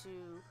me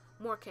to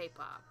more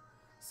K-pop.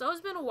 So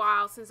it's been a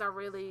while since I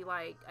really,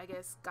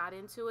 got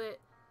into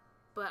it.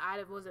 But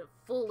I wasn't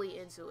fully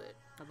into it.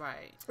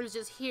 Right. It was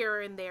just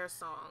here and there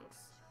songs.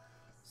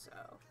 So.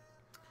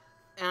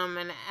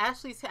 And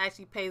Ashley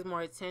actually pays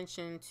more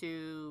attention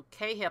to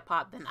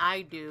K-hip-hop than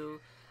I do.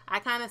 I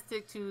kind of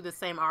stick to the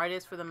same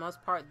artists for the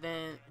most part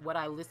than what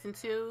I listen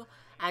to.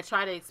 I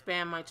try to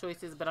expand my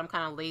choices, but I'm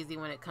kind of lazy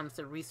when it comes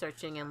to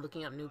researching and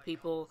looking up new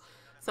people.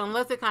 So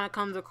unless it kind of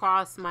comes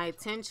across my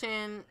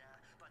attention,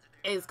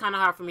 it's kind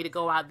of hard for me to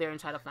go out there and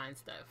try to find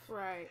stuff.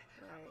 Right.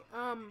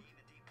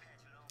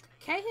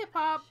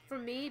 K-hip-hop, for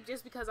me,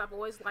 just because I've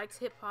always liked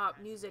hip-hop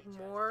music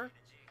more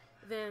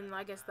than,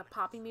 I guess, the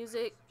poppy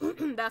music.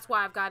 That's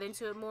why I've got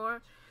into it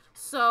more.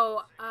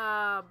 So,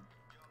 let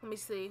me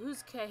see.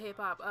 Who's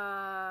K-hip-hop?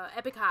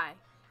 Epic High.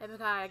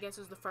 Epic High, I guess,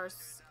 was the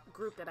first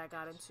group that I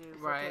got into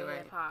for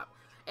K-hip-hop.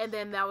 And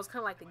then that was kind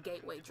of like the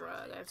gateway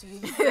drug, as you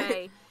could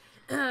say.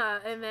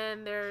 And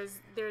then there's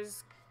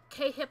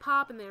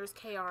K-hip-hop and there's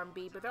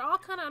K-R&B, but they're all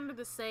kind of under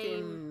the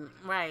same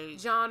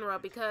genre,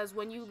 because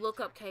when you look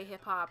up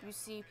K-hip-hop, you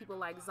see people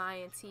like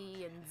Zion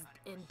T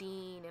and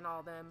Dean and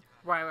all them.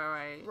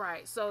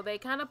 Right. So they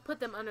kind of put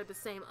them under the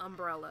same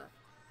umbrella.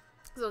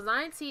 So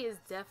Zion T is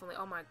definitely,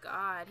 oh my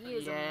God, he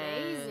is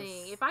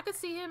amazing. If I could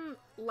see him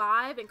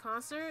live in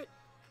concert,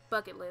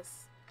 bucket list.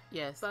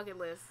 Yes. Bucket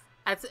list.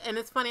 And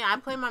it's funny, I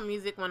play my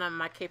music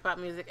my K-pop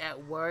music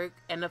at work,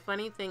 and the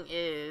funny thing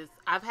is,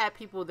 I've had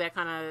people that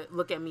kind of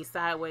look at me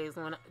sideways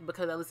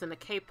because I listen to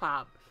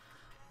K-pop,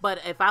 but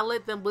if I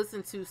let them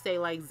listen to, say,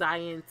 like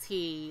Zion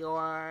T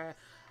or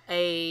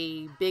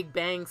a Big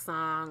Bang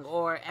song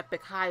or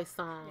Epic High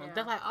song,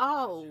 they're like,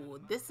 oh,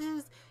 this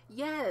is,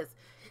 yes.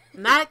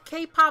 Not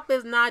K-pop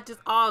is not just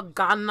all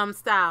Gangnam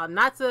Style.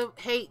 Not to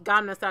hate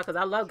Gangnam Style, because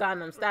I love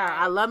Gangnam Style. Right.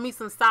 I love me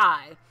some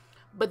Psy.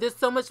 But there's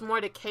so much more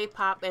to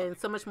K-pop and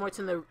so much more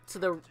to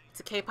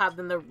K-pop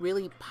than the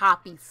really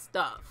poppy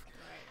stuff. Right.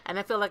 And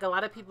I feel like a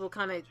lot of people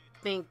kind of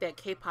think that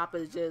K-pop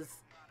is just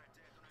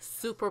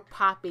super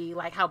poppy,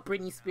 like how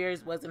Britney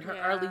Spears was in her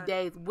early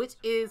days, which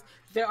is,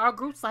 there are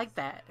groups like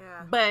that.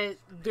 Yeah. But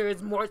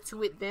there's more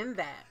to it than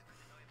that.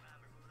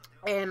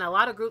 And a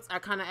lot of groups are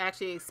kind of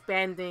actually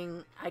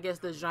expanding, I guess,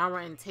 the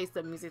genre and taste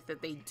of music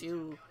that they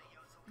do,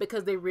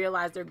 because they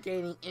realize they're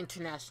gaining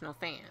international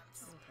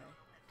fans.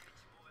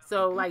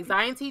 So, like,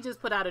 Zion T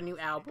just put out a new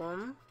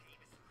album.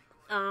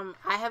 I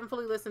haven't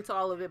fully listened to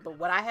all of it, but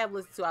what I have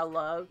listened to, I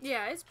love.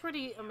 Yeah, it's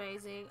pretty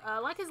amazing.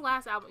 Like his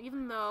last album,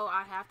 even though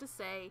I have to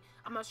say,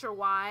 I'm not sure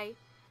why,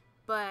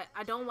 but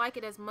I don't like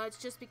it as much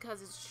just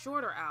because it's a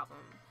shorter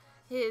album.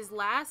 His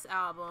last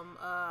album,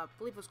 I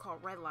believe it was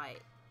called Red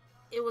Light.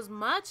 It was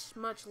much,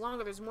 much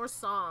longer. There's more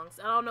songs.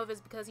 I don't know if it's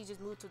because he just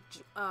moved to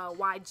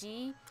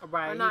YG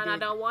or not. I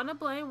don't want to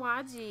blame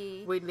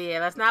YG.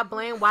 Let's not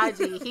blame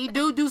YG. He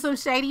do some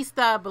shady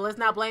stuff, but let's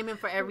not blame him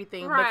for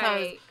everything.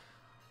 Right. Because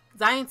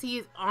Zion T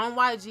is on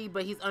YG,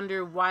 but he's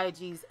under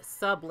YG's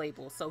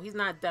sub-label. So he's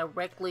not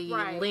directly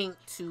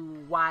linked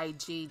to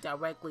YG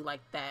directly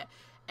like that.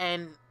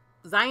 And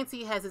Zion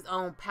T has his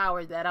own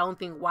power that I don't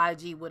think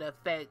YG would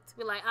affect.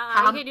 Be like,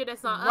 I can't do that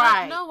song.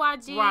 Right. No,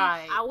 YG.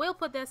 Right. I will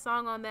put that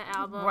song on that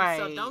album. Right.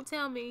 So don't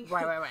tell me.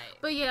 Right.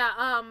 But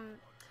yeah,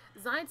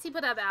 Zion T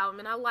put out the album,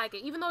 and I like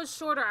it. Even though it's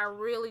shorter, I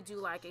really do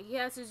like it. He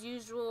has his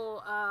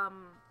usual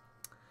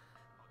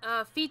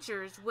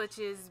features, which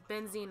is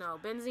Benzino,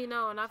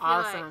 and I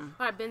feel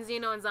like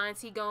Benzino and Zion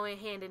T going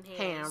hand in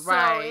hand.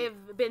 So if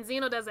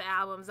Benzino does an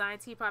album, Zion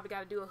T probably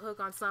got to do a hook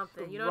on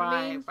something. You know what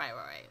I mean?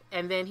 Right.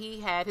 And then he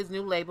had his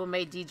new label,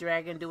 made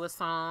G-Dragon do a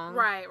song.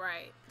 Right.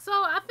 So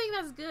I think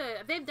that's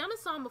good. They've done a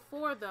song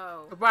before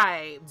though.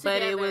 Right,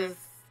 but it was.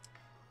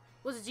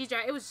 Was it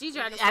G-Dragon? It was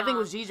G-Dragon's song. I think it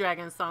was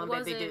G-Dragon's song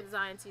that they did.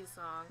 Zion T's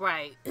song.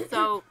 Right.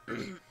 So,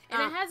 and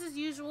it has his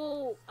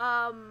usual.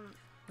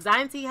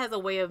 Zion T has a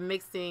way of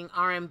mixing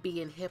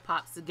R&B and hip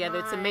hop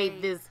together to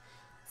make this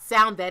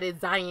sound that is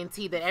Zion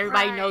T that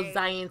everybody knows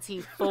Zion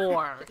T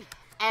for.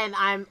 And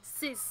I'm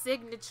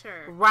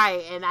signature.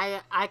 Right, and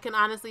I can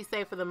honestly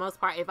say for the most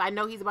part, if I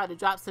know he's about to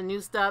drop some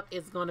new stuff,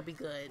 it's going to be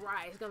good.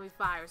 Right, it's going to be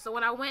fire. So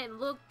when I went and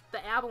looked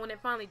the album when it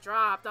finally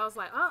dropped, I was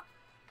like, oh,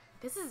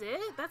 this is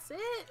it? That's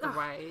it?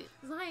 Right.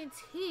 Zion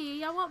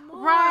T, I want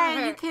more.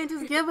 Right, you can't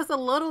just give us a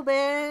little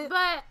bit.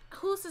 But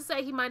who's to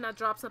say he might not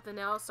drop something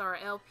else or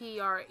LP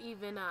or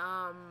even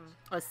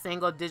a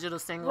single, digital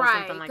single or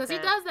something like that. Right, because he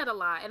does that a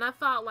lot. And I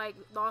thought like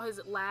all his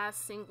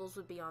last singles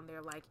would be on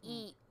there, like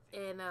Eat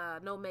and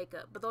No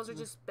Makeup. But those are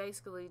just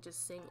basically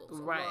just singles.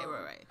 Right.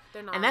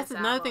 They're not and that's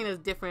another thing that's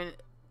different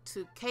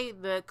to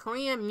the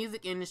Korean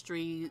music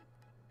industry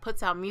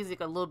puts out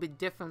music a little bit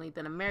differently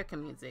than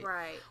American music.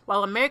 Right.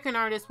 While American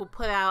artists will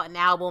put out an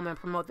album and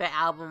promote that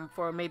album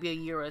for maybe a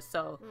year or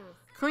so,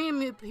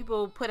 Korean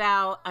people put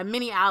out a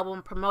mini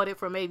album, promote it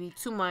for maybe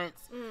 2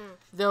 months.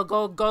 They'll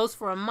goes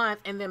for a month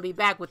and then be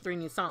back with 3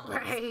 new songs.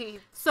 Right.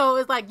 So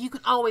it's like you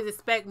can always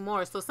expect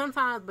more. So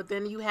sometimes, but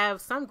then you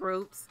have some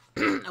groups,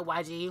 a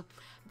YG,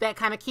 that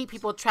kind of keep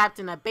people trapped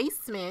in a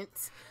basement.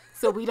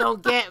 So we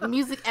don't get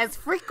music as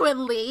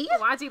frequently.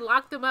 YG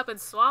locked them up and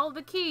swallowed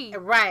the key.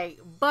 Right.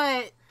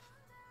 But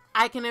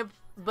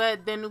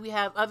then we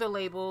have other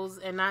labels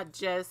and not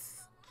just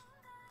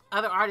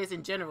other artists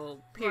in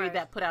general, period,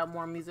 that put out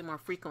more music more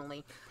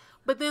frequently.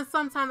 But then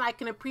sometimes I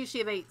can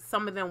appreciate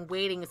some of them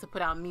waiting to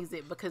put out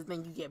music because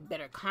then you get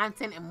better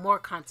content and more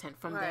content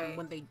from them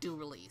when they do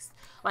release.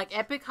 Like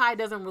Epic High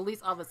doesn't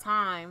release all the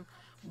time,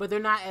 but they're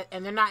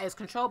not as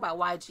controlled by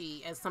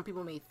YG as some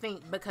people may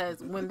think,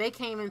 because when they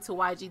came into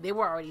YG, they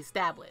were already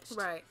established.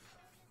 Right.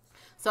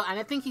 So, and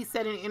I think he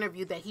said in an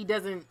interview that he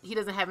doesn't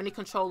have any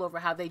control over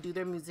how they do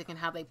their music and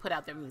how they put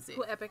out their music.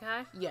 Who, Epic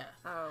High? Yeah.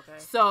 Oh, okay.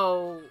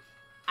 So,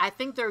 I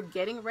think they're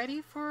getting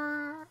ready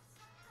for.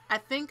 I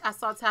think I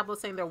saw Tableau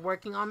saying they're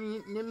working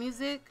on new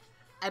music.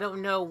 I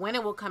don't know when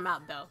it will come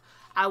out though.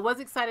 I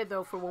was excited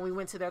though for when we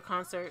went to their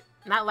concert,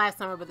 not last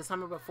summer but the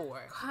summer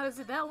before. God, is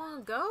it that long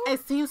ago?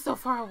 It seems so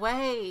far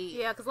away.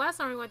 Yeah, because last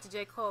summer we went to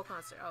J. Cole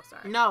concert. Oh,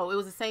 sorry. No, it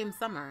was the same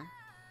summer.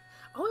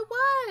 Oh,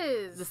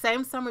 it was. The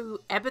same summer,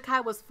 Epic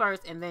High was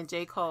first, and then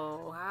J.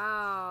 Cole.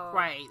 Wow.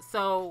 Right.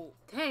 So.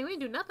 Dang, we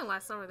didn't do nothing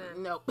last summer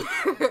then. Nope.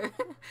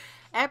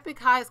 Epic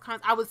High's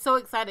concert. I was so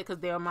excited because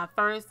they were my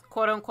first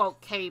quote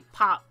unquote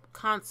K-pop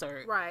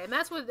concert. Right, and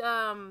that's what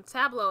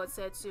Tableau had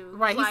said too.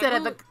 Right, he said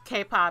at the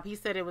K-pop. He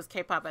said it was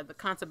K-pop at the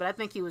concert, but I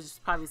think he was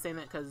just probably saying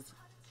that because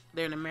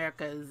they're in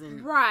Americas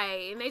and.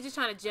 Right, and they just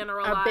trying to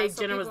generalize. A big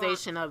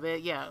generalization of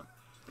it, yeah.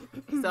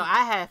 So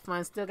I had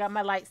fun. Still got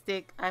my light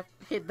stick. I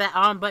hit that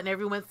on button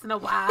every once in a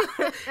while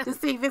to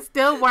see if it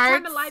still works.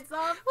 Turn the lights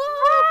off.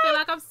 I feel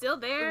like I'm still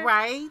there.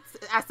 Right.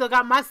 I still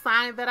got my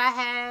sign that I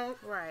had.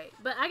 Right.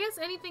 But I guess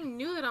anything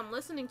new that I'm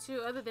listening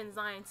to other than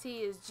Zion T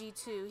is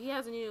G2. He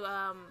has a new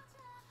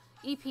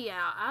EP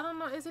out. I don't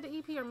know. Is it an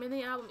EP or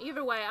mini album?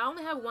 Either way, I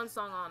only have one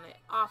song on it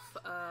off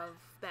of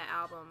that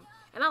album.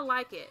 And I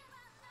like it.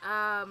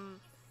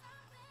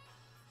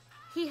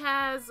 He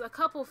has a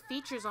couple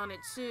features on it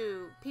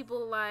too.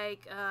 People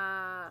like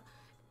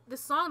the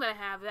song that I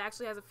have that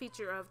actually has a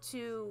feature of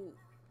 2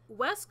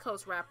 West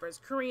Coast rappers,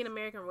 Korean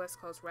American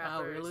West Coast rappers.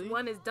 Oh, really?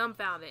 One is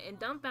Dumbfounded, and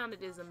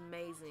Dumbfounded is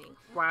amazing.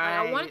 Right.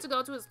 I wanted to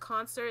go to his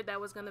concert that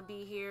was going to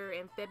be here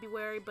in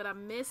February, but I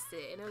missed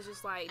it, and it was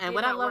just like. And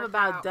what I love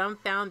about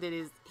Dumbfounded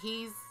is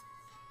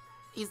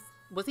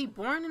was he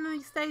born in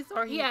the States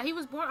or Yeah, he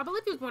was born. I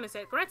believe he was born in the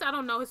States. Granted, I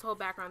don't know his whole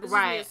background. This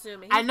right. is me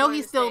assuming. I know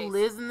he still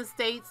lives in the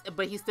States,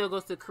 but he still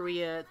goes to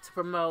Korea to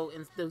promote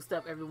and do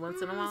stuff every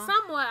once in a while.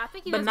 Somewhat, I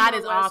think he does, but not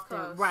as West often.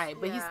 Coast. Right,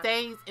 but he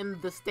stays in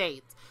the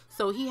States,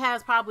 so he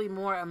has probably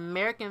more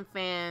American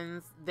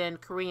fans than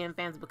Korean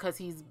fans because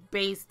he's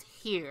based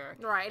here.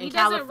 Right, and in he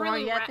doesn't California.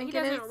 really I think he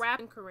doesn't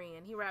rap in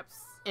Korean. He raps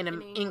in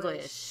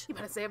English. You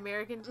better say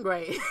American.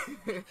 Right.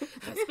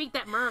 Speak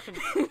that American.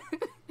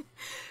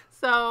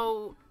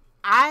 So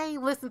I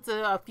listen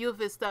to a few of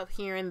his stuff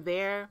here and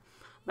there,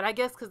 but I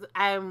guess because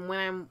when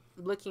I'm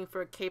looking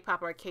for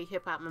K-pop or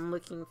K-hip hop, I'm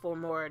looking for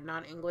more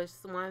non-English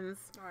ones.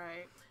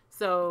 Right.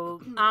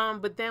 So,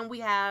 but then we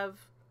have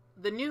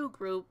the new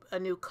group, a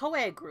new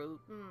co-ed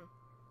group,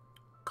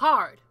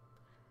 Card.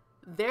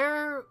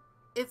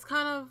 It's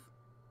kind of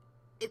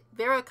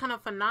they're a kind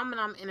of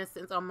phenomenon in a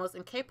sense almost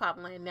in K-pop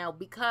land now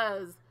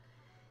because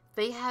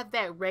they have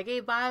that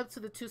reggae vibe to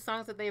the 2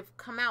 songs that they've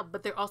come out,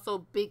 but they're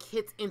also big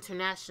hits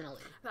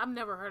internationally. I've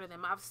never heard of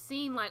them. I've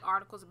seen like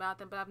articles about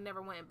them, but I've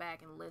never went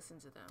back and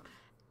listened to them.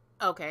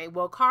 Okay,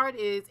 well, KARD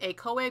is a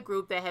co-ed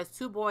group that has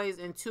 2 boys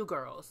and 2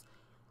 girls.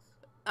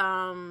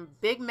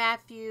 Big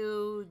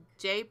Matthew,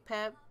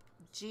 J-Pep,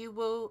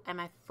 Jiwoo,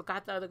 and I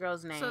forgot the other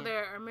girl's name. So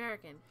they're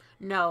American?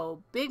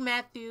 No, Big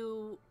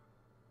Matthew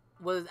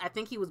I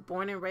think he was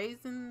born and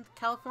raised in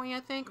California, I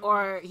think,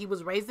 or he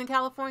was raised in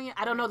California.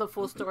 I don't know the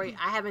full story.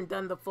 I haven't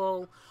done the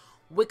full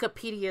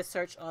Wikipedia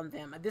search on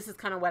them. This is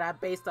kind of what I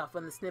based off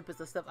on the snippets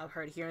of stuff I've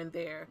heard here and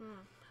there.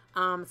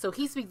 So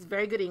he speaks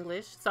very good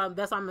English. So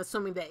that's why I'm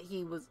assuming that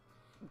he was.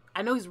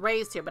 I know he's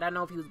raised here, but I don't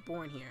know if he was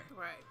born here.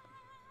 Right.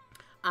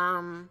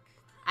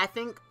 I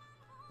think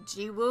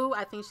Jiwoo,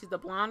 I think she's the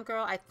blonde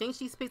girl. I think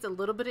she speaks a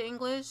little bit of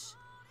English.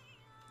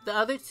 The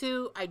other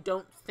 2, I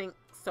don't think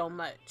so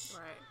much.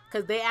 Right.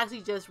 Because they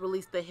actually just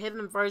released the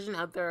hidden version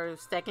of their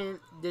 2nd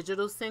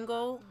digital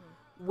single,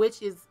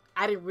 which is,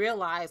 I didn't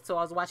realize, so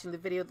I was watching the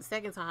video the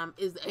second time,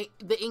 is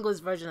the English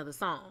version of the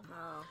song.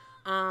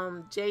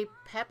 Oh.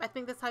 J-Pep, I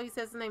think that's how he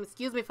says his name.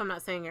 Excuse me if I'm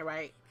not saying it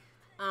right.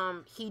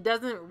 He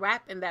doesn't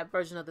rap in that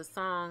version of the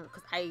song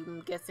because I'm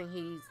guessing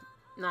he's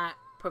not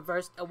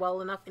versed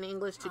well enough in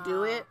English to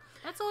do it.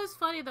 That's always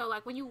funny though,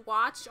 like when you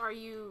watch or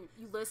you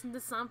listen to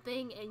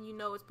something and you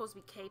know it's supposed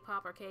to be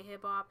K-pop or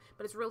K-hip-hop,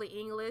 but it's really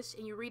English,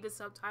 and you read the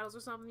subtitles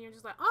or something, you're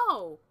just like,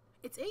 oh,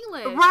 it's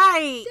English.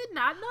 Right. Did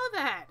not know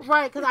that.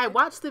 Right, because I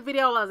watched the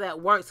video while I was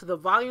at work, so the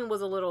volume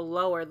was a little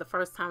lower the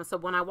first time. So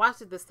when I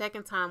watched it the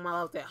second time while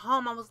I was at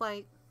home, I was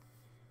like,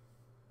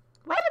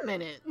 wait a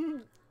minute.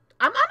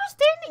 I'm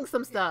understanding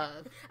some stuff.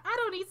 I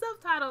don't need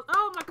subtitles.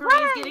 Oh, my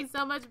Korean's getting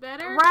so much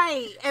better.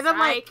 Right. And I'm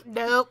like,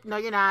 nope, no,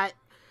 you're not.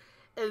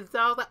 And so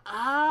I was like,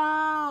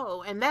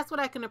 oh. And that's what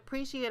I can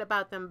appreciate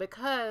about them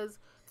because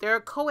they're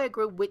a co-ed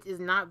group, which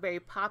is not very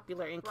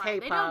popular in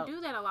K-pop. They don't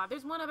do that a lot.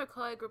 There's one other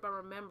co-ed group I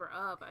remember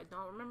of. I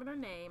don't remember their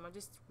name. I'm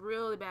just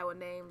really bad with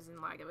names and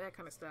like that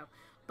kind of stuff.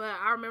 But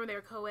I remember they were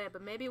co-ed,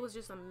 but maybe it was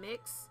just a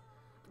mix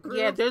group.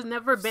 Yeah, there's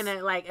never been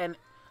at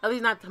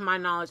least not to my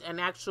knowledge, an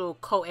actual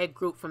co-ed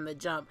group from the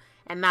jump.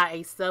 And not a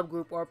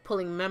subgroup or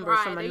pulling members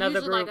from another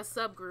group. Right, like a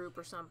subgroup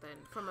or something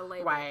from a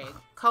label. Right.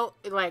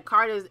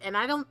 KARD is, and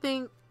I don't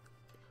think,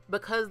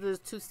 because there's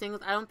 2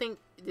 singles, I don't think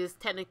this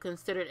technically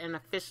considered an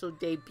official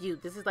debut.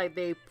 This is like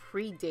their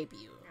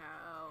pre-debut.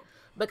 Oh.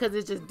 Because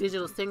it's just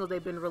digital singles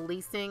they've been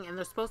releasing, and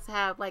they're supposed to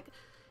have,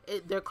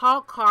 they're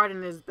called KARD,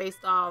 and it's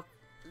based off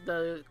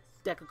the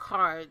deck of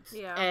cards.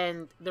 Yeah.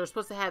 And they're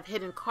supposed to have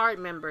hidden KARD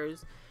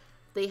members.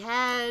 They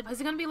had... Is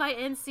it going to be like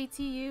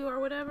NCTU or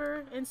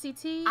whatever?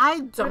 NCT?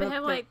 I don't Where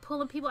they have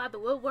pulling people out the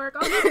woodwork.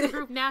 Oh, he's in the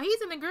group now.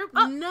 He's in the group.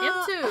 Oh, no, him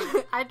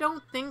too. I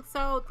don't think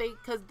so.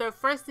 Because their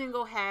first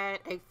single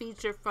had a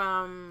feature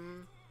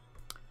from...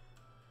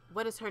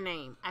 What is her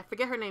name? I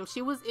forget her name.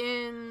 She was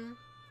in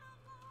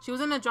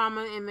a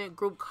drama in the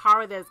group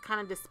Kara that's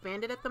kind of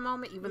disbanded at the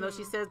moment, even though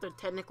she says they're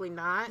technically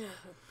not.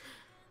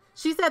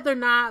 She said they're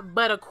not,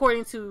 but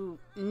according to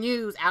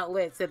news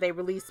outlets that they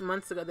released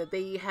months ago, that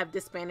they have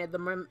disbanded.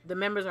 The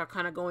members are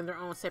kind of going their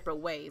own separate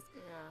ways.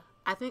 Yeah.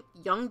 I think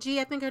Youngji,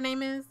 I think her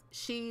name is.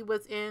 She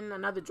was in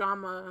another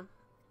drama.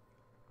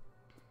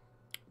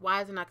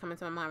 Why is it not coming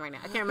to my mind right now?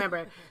 I can't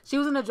remember. She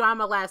was in a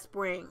drama last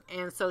spring,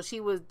 and so she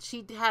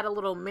had a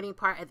little mini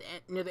part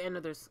near the end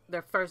of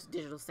their first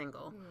digital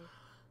single.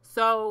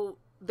 So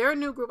they're a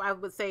new group, I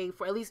would say,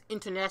 for at least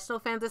international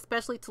fans,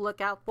 especially to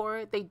look out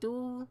for. They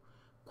do.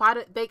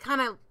 They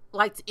kind of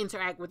like to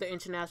interact with their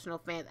international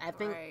fans, I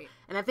think,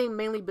 and I think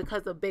mainly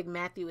because of Big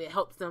Matthew, it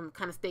helps them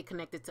kind of stay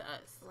connected to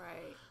us.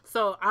 Right.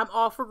 So I'm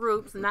all for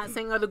groups. Not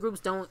saying other groups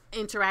don't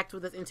interact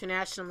with us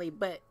internationally,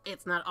 but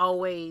it's not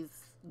always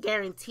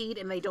guaranteed,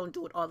 and they don't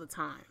do it all the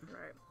time.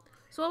 Right.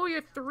 So what were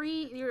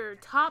your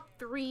top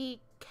 3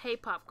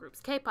 K-pop groups?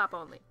 K-pop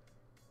only.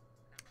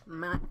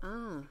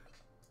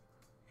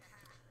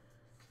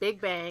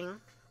 Big Bang,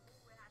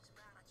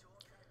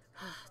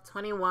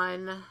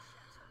 21.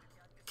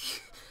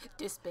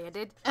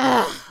 Disbanded.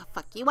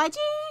 Fuck you, YG.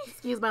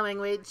 Excuse my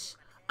language.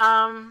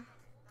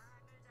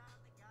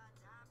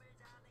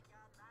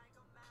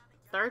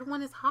 Third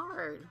one is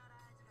hard.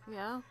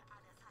 Yeah.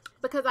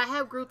 Because I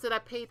have groups that I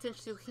pay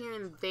attention to here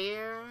and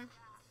there.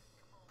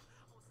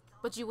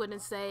 But you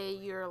wouldn't say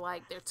you're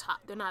like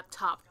they're not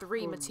top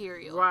 3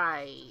 material.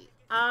 Right.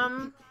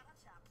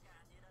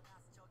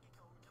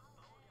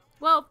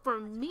 Well, for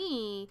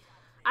me,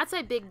 I'd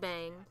say Big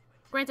Bang.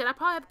 Granted, I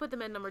probably have to put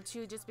them at number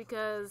 2 just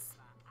because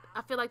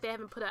I feel like they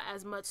haven't put out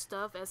as much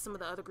stuff as some of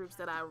the other groups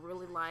that I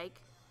really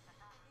like.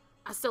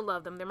 I still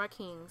love them. They're my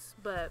kings.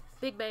 But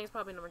Big Bang is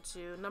probably number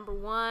 2. Number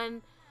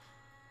 1,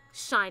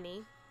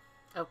 SHINee.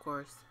 Of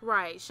course.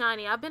 Right,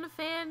 SHINee. I've been a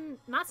fan,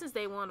 not since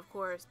day 1, of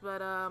course, but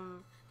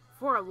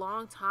for a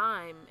long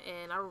time,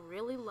 and I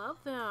really love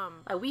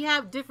them. Like, we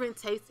have different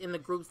tastes in the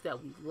groups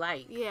that we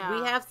like. Yeah.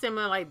 We have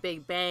similar, like,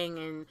 Big Bang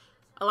and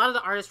a lot of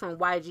the artists from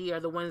YG are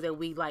the ones that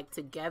we like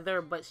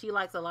together, but she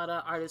likes a lot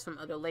of artists from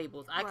other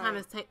labels. I kind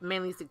of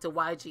mainly stick to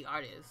YG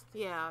artists.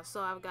 Yeah,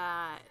 so I've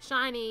got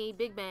SHINee,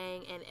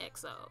 BigBang, and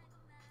EXO.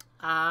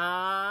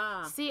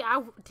 Ah. See,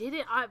 I did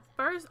it at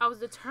first. I was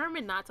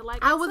determined not to like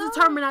EXO. I was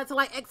determined not to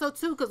like EXO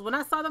too, because when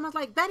I saw them, I was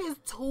like, that is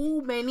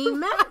too many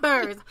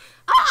members.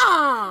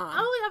 I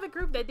only have a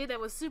group that did that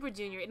was Super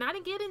Junior, and I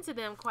didn't get into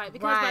them quite,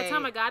 because by the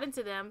time I got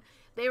into them,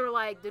 they were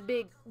like the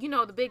big,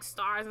 the big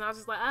stars, and I was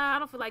just like, I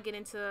don't feel like getting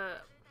into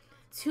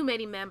too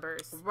many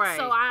members. Right.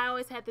 So I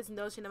always had this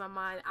notion in my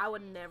mind, I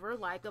would never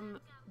like a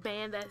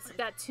band that's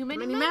got too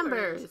many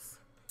members.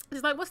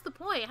 It's like, what's the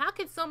point? How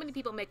could so many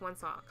people make one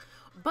song?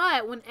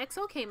 But when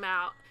EXO came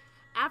out,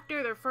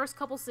 after their first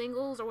couple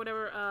singles or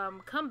whatever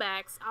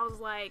comebacks, I was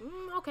like,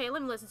 okay,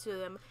 let me listen to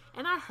them.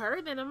 And I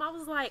heard them, and I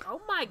was like, oh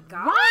my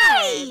god,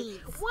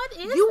 what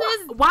is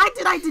this? Why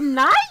did I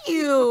deny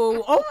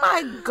you? Oh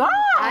my god,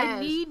 I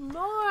need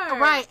more.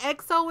 Right,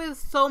 EXO is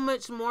so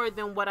much more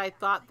than what I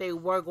thought they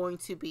were going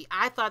to be.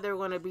 I thought they were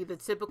going to be the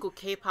typical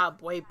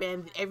K-pop boy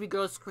band that every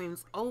girl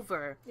screams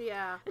over.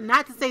 Yeah.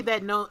 Not to say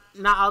that not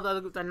all the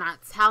other groups are not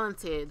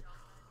talented,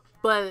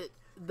 but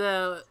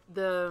the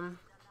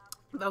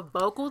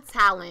vocal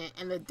talent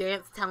and the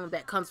dance talent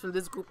that comes from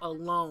this group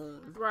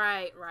alone,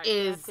 right,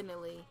 is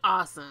definitely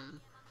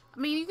awesome. I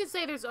mean, you can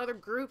say there's other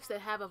groups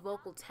that have a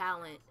vocal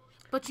talent,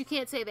 but you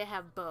can't say they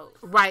have both.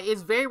 Right,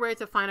 it's very rare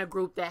to find a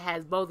group that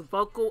has both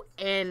vocal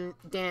and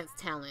dance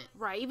talent.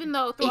 Right, even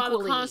though through all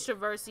the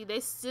controversy,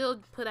 they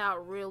still put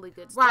out really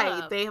good stuff.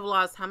 Right, they have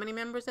lost how many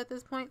members at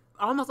this point?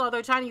 Almost all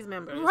their Chinese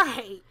members.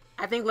 Right.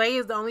 I think Lay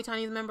is the only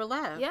Chinese member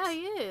left. Yeah,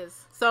 he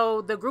is.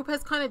 So the group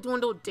has kind of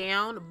dwindled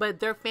down, but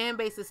their fan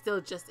base is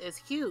still just as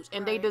huge.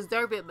 And they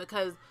deserve it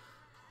because,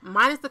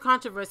 minus the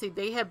controversy,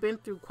 they have been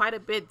through quite a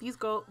bit. These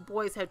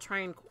boys have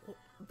trained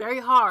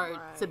very hard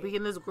to be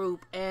in this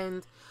group.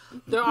 And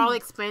they're all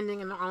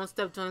expanding in their own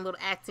stuff, doing a little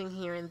acting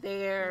here and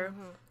there.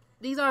 Mm-hmm.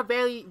 These are a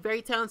very,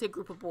 very talented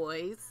group of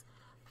boys.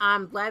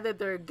 I'm glad that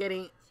they're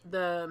getting...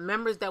 The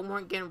members that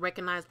weren't getting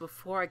recognized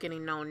before are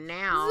getting known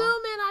now. Zoom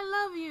in,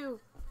 I love you.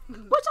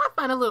 Which I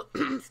find a little,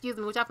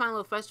 which I find a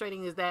little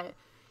frustrating is that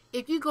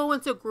if you go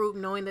into a group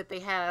knowing that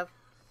they have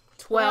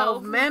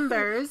 12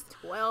 members,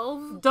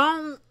 12,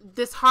 don't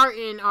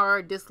dishearten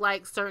or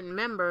dislike certain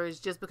members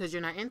just because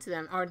you're not into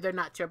them or they're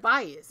not your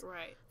bias.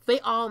 Right. They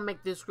all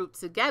make this group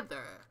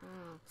together.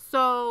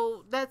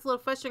 So that's a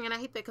little frustrating, and I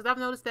hate that because I've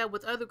noticed that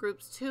with other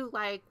groups too,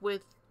 like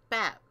with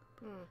BAP.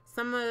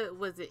 Some of,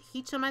 was it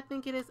Heechum, I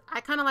think it is?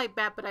 I kind of like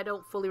BAP, but I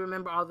don't fully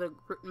remember all the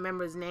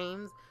members'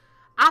 names.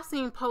 I've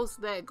seen posts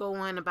that go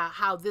on about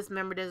how this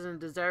member doesn't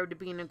deserve to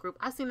be in a group.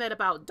 I've seen that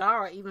about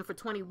Dara, even for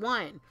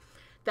 21.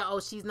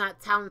 That, she's not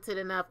talented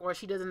enough, or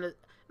she doesn't... And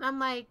I'm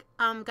like,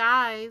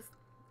 guys,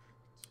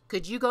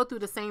 could you go through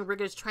the same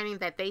rigorous training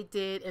that they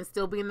did and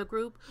still be in the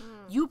group?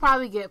 You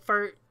probably get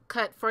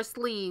cut first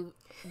sleeve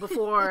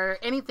before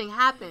anything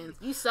happens.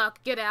 You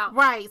suck, get out.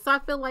 Right. So I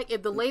feel like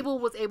if the label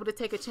was able to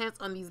take a chance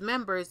on these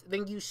members,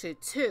 then you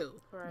should too.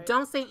 Right.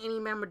 Don't say any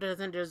member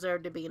doesn't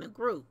deserve to be in a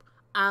group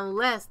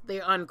unless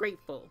they're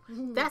ungrateful.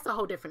 That's a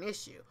whole different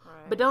issue.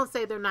 Right. But don't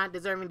say they're not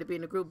deserving to be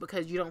in a group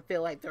because you don't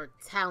feel like their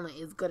talent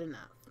is good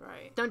enough.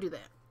 Right. Don't do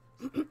that.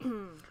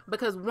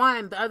 Because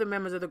one, the other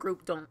members of the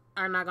group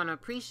are not going to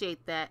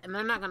appreciate that, and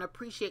they're not going to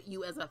appreciate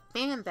you as a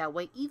fan that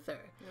way either.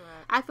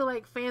 Right. I feel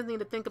like fans need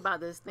to think about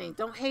this thing.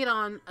 Don't hate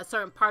on a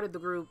certain part of the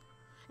group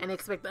and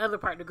expect the other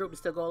part of the group to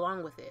still go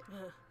along with it.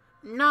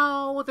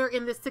 No, they're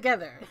in this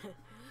together.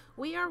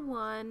 We are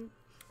one.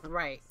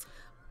 Right.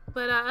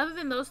 But other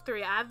than those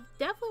three, I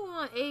definitely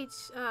want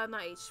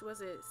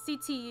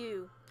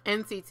CTU.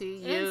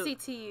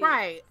 NCT.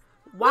 Right.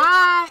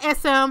 Why,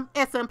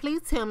 SM,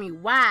 please tell me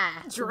why.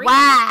 Dream.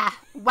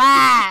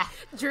 Why?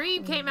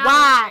 Dream came out.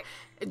 Why?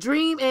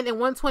 Dream and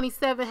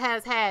 127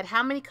 has had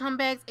how many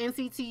comebacks?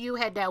 NCTU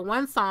had that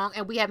one song,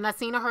 and we have not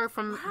seen or heard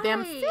from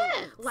them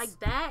since. Like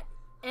that,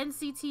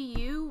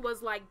 NCTU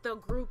was like the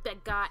group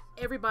that got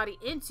everybody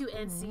into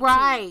NCT.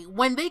 Right.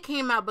 When they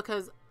came out,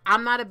 because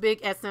I'm not a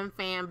big SM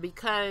fan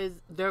because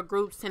their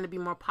groups tend to be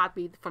more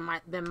poppy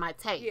than my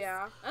taste.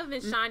 Yeah. Other than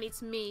SHINee,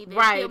 to me, they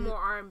feel more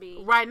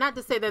R&B. Right. Not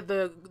to say that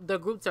the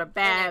groups are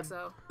bad.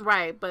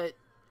 Right. But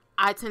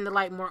I tend to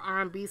like more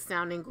R&B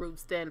sounding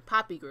groups than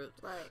poppy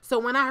groups. Right. So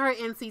when I heard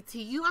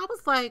NCTU, I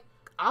was like,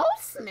 oh,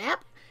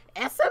 snap.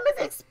 SM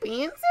is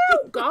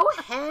expensive? Go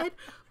ahead.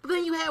 But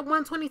then you had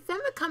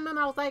 127 come in.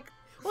 I was like,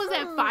 what was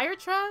that, Fire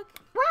Truck?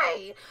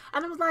 Right.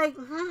 And I was like,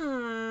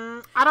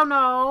 I don't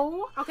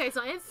know. Okay, so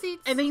NCT.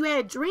 And then you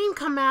had Dream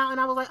come out, and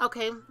I was like,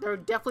 okay, they're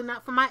definitely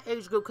not for my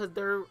age group because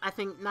they're, I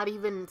think, not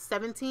even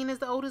 17 is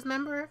the oldest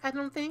member, I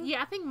don't think.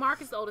 Yeah, I think Mark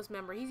is the oldest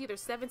member. He's either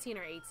 17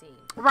 or 18.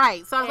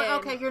 Right. So I was like,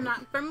 okay, you're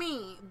not for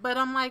me. But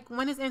I'm like,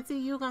 when is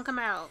NCU going to come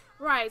out?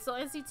 Right. So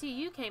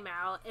NCTU came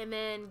out, and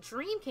then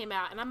Dream came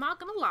out, and I'm not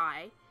going to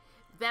lie.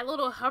 That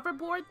little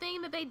hoverboard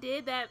thing that they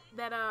did, that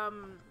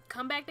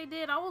comeback they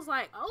did, I was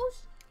like,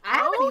 I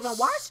haven't even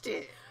watched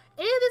it.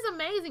 It is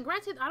amazing.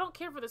 Granted, I don't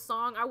care for the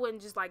song. I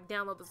wouldn't just like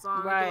download the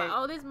song and be like,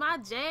 oh, this is my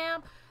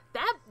jam.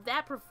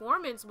 that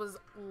performance was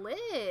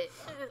lit,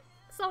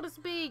 so to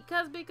speak,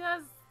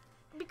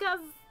 because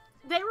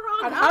they were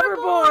on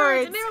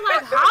hoverboards and they were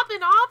like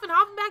hopping off and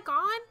hopping back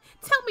on.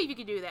 Tell me if you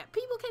can do that.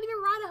 People can't even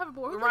ride a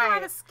hoverboard. Who can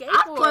ride a skateboard?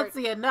 I'm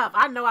klutzy enough.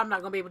 I know I'm not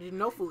gonna be able to do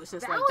no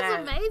foolishness like that. That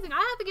was amazing. I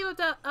have to give it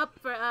up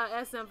for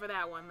SM for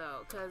that one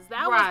though, because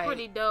that was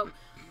pretty dope.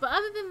 But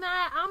other than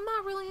that, I'm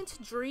not really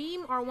into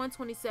Dream or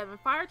 127.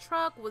 Fire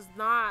Truck was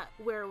not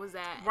where it was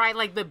at. Right,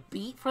 like the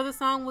beat for the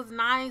song was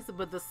nice,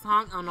 but the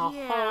song on a whole,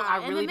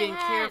 I really didn't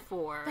care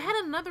for. They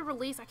had another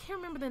release. I can't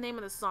remember the name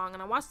of the song,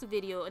 and I watched the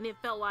video, and it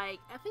felt like,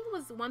 I think it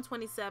was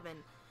 127,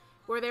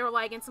 where they were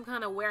like in some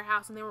kind of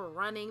warehouse, and they were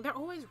running. They're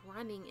always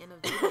running in a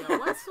video.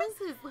 What's this?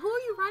 Who are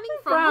you running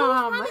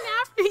from? Who's running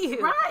after you?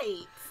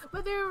 Right.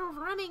 But they were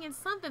running in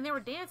something. They were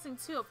dancing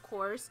too, of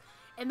course.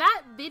 And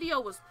that video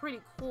was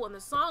pretty cool, and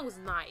the song was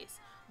nice,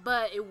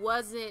 but it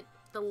wasn't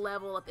the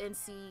level of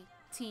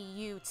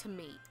NCTU to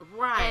me.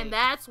 Right. And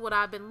that's what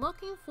I've been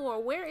looking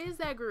for. Where is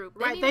that group?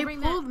 They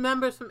pulled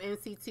members from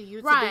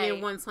NCTU to be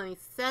in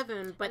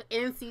 127, but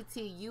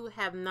NCTU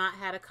have not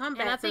had a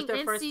comeback since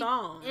their first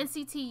song.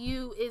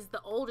 NCTU is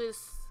the oldest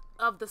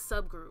of the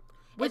subgroup.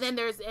 And then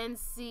there's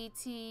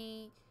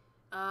NCT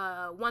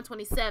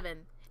 127.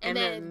 And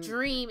then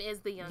Dream is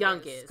the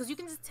youngest. Because you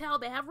can just tell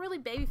they have really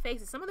baby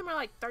faces. Some of them are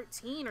like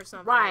 13 or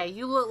something. Right.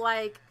 You look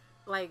like,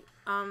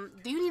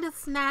 do you need a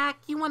snack?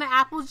 You want an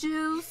apple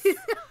juice?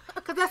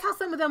 Because that's how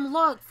some of them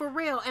look, for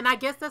real. And I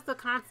guess that's the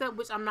concept,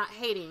 which I'm not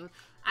hating.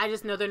 I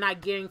just know they're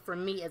not gearing for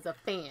me as a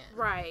fan.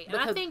 Right. And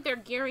I think they're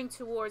gearing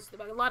towards,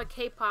 like, a lot of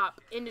K-pop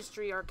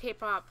industry or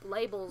K-pop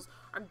labels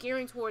are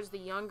gearing towards the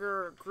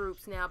younger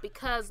groups now,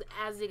 because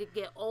as they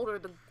get older,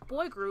 the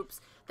boy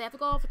groups, they have to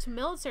go off to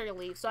military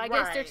leave. So I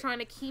guess they're trying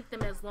to keep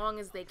them as long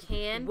as they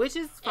can. Which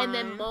is fine. And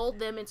then mold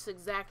them into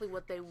exactly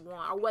what they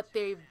want or what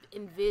they've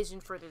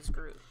envisioned for this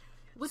group.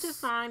 Which is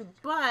fine,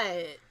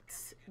 but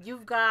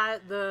you've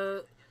got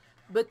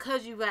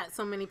because you've got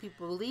so many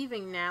people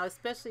leaving now,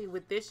 especially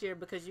with this year,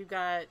 because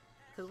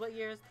what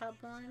year is Top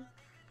born?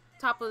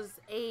 Top was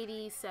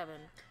 87.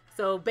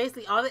 So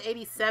basically all the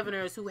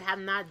 87ers who have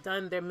not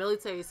done their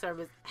military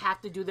service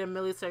have to do their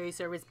military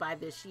service by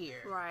this year.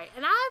 Right.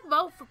 And I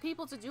vote for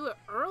people to do it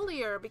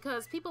earlier,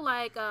 because people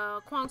like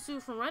Kwang Soo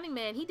from Running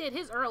Man, he did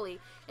his early.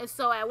 And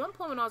so at one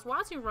point when I was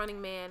watching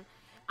Running Man,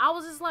 I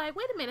was just like,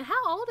 wait a minute,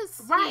 how old is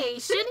he? Right.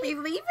 Shouldn't he be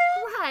leaving?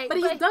 Right. But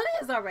he's done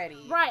his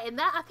already. Right.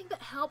 And I think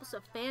that helps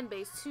a fan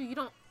base too.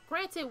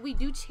 Granted, we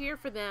do cheer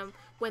for them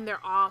when they're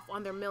off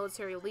on their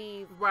military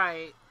leave.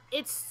 Right.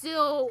 It's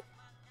still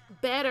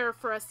better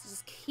for us to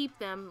just keep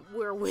them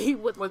where we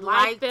would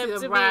like them to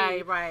be.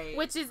 Right.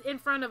 Which is in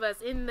front of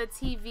us, in the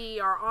TV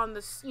or on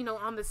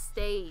the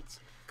stage.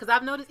 Because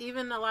I've noticed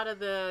even a lot of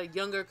the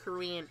younger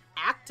Korean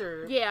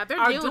actors they're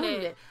doing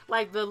it.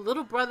 Like the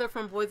little brother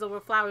from Boys Over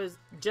Flowers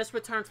just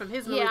returned from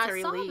his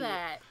military leave.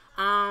 Yeah,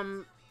 I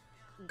saw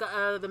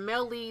that. The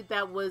male lead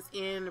that was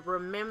in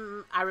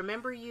I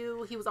Remember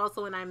You, he was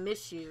also in I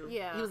Miss You.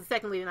 Yeah. He was the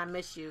second lead in I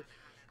Miss You.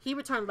 He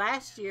returned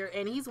last year,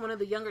 and he's one of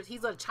the younger.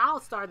 He's a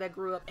child star that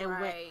grew up and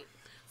went.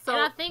 So,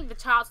 and I think the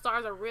child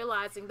stars are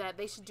realizing that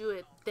they should do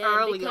it then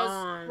early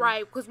on.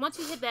 Right, because once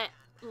you hit that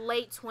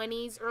late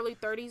 20s, early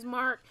 30s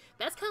mark,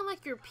 that's kind of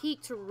like your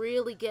peak to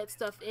really get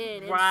stuff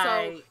in. And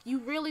so you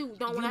really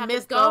don't want to have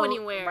to go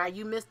anywhere. Right,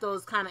 you miss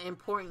those kind of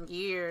important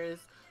years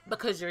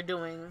because you're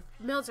doing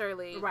military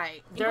leave.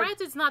 Right. And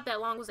granted, it's not that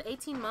long. Was it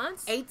 18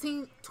 months?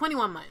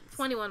 21 months.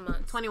 21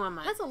 months. 21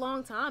 months. That's a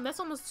long time. That's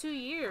almost 2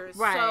 years.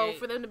 Right. So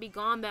for them to be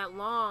gone that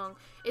long,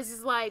 it's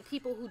just like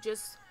people who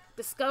just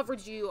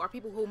discovered you or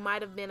people who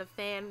might have been a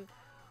fan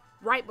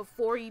right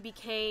before you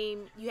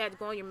had to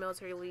go on your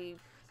military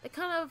leave. They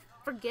kind of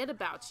forget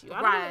about you.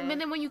 And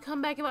then when you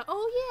come back, you're like,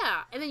 oh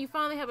yeah. And then you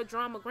finally have a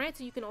drama.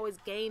 Granted, you can always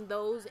gain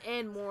those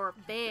and more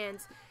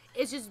fans.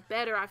 It's just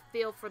better, I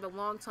feel, for the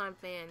long-time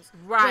fans.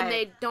 Right. When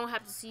they don't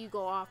have to see you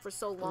go off for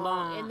so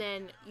long. And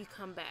then you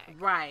come back.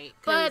 Right.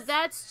 But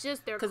that's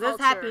just their culture. Because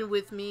this happened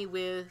with me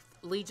with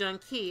Lee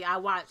Jung-ki. I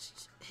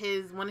watched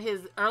one of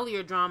his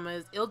earlier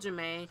dramas,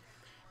 Iljame.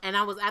 And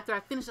after I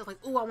finished, I was like,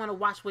 oh, I want to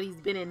watch what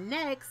he's been in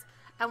next.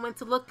 I went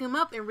to look him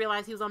up and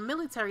realized he was on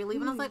military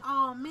leave. And I was like,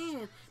 oh,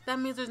 man, that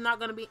means there's not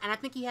going to be... And I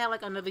think he had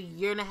like another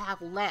year and a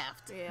half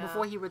left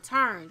before he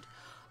returned.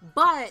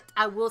 But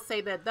I will say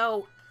that,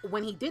 though,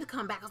 when he did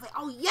come back, I was like,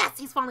 oh, yes,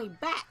 he's finally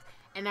back.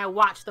 And I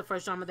watched the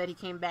first drama that he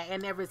came back.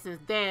 And ever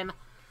since then,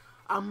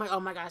 oh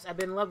my gosh, I've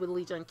been in love with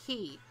Lee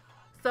Jung-ki.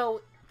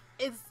 So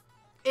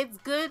it's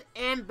good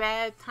and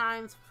bad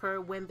times for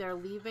when they're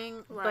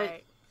leaving.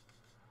 Right.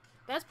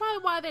 But that's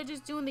probably why they're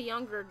just doing the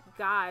younger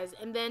guys.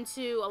 And then,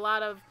 too,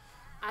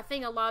 I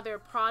think a lot of their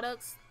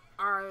products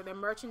their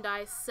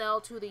merchandise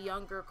sell to the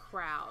younger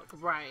crowd.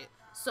 Right.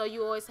 So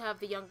you always have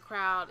the young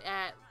crowd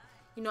at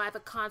the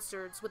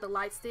concerts with the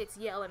light sticks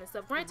yelling and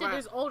stuff. Granted,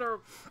 there's older,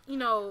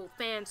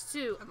 fans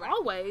too,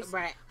 always.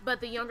 Right.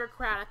 But the younger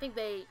crowd, I think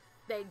they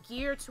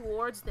gear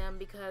towards them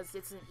because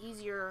it's an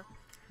easier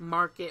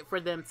market for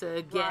them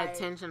to get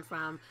attention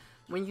from.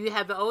 when you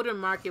have the older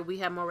market, we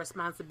have more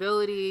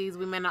responsibilities.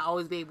 We may not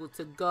always be able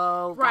to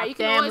go. Right, you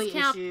can always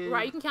count. Issues.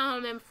 Right, you can count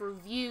on them for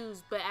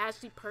views, but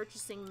actually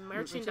purchasing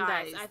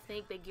merchandise, I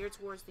think they gear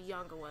towards the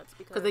younger ones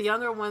because the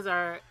younger ones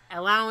are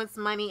allowance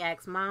money,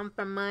 ask mom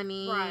for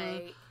money.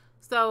 Right.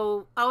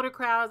 So older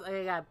crowds,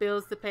 they got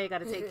bills to pay, got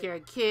to take care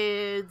of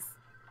kids.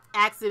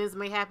 Accidents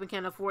may happen,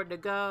 can't afford to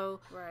go.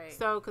 Right.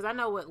 So, because I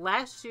know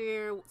last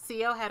year,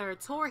 CL had her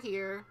tour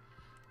here,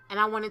 and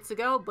I wanted to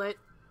go, but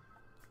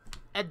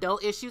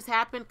adult issues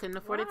happened, couldn't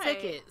afford a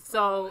ticket.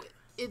 So,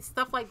 it's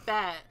stuff like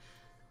that.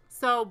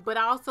 So, but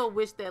I also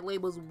wish that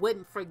labels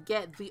wouldn't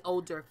forget the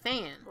older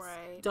fans.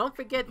 Right. Don't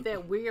forget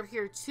that we're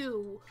here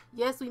too.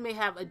 Yes, we may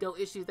have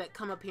adult issues that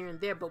come up here and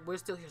there, but we're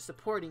still here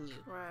supporting you.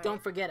 Right.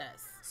 Don't forget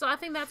us. So I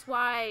think that's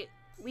why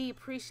we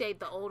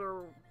appreciate the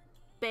older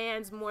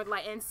bands more,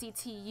 like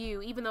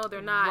NCTU, even though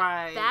they're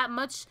not that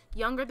much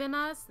younger than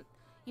us.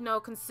 You know,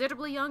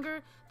 considerably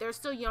younger. They're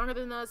still younger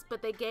than us,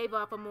 but they gave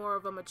up a more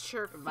of a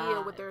mature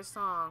feel with their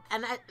song.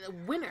 And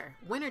Winner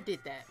did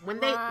that. When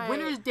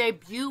Winner's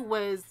debut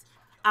was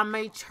a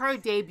mature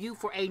debut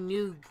for a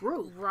new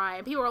group. Right.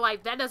 And people were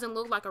like, that doesn't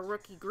look like a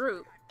rookie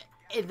group.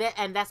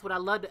 And that's what I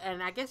loved.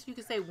 And I guess you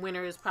could say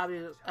Winner is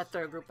probably a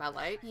third group I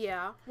like.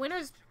 Yeah.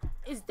 Winner's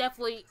is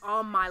definitely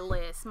on my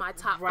list, my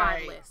top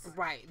 5 list.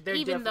 Right.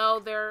 Even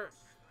though they're...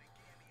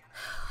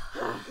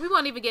 we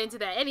won't even get into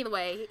that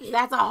anyway.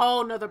 That's a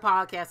whole nother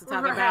podcast to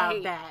talk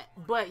about that.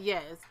 But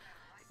yes.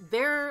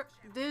 There's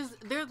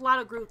a lot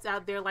of groups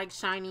out there like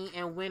Shiny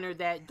and Winner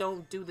that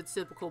don't do the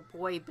typical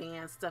boy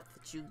band stuff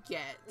that you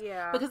get.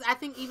 Yeah. Because I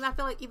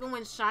feel like even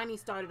when Shiny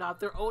started off,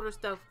 their older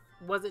stuff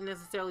wasn't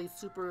necessarily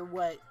super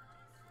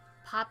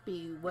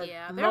poppy.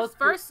 Their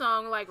first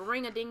song like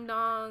Ring a Ding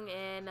Dong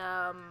and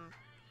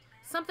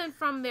something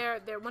from their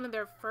one of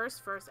their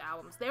first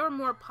albums. They were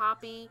more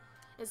poppy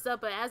and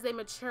stuff, but as they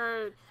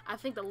matured, I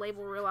think the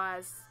label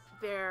realized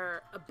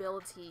their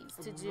abilities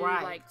to do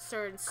like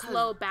certain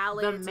slow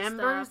ballads. The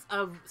members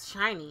of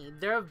Shiny,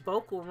 their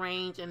vocal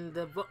range and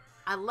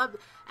I love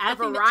the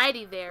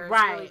variety there is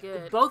really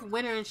good. Both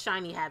Winner and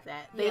Shiny have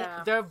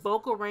that. Their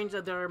vocal range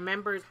of their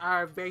members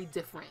are very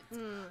different,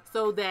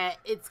 so that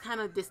it's kind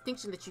of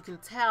distinction that you can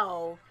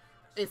tell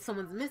if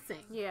someone's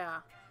missing. Yeah,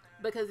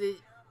 because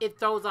it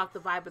throws off the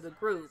vibe of the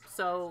group.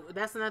 So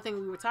that's another thing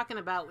we were talking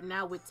about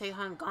now with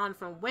Taehyun gone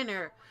from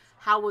Winner.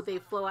 How will they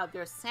flow out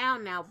their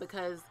sound now?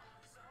 Because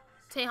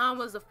Taehyun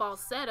was a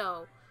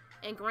falsetto,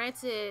 and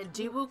granted,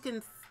 Jiwoo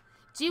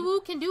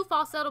can do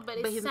falsetto, but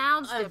it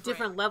sounds a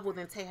different level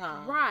than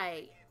Taehyun.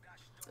 Right.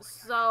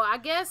 So I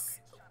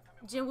guess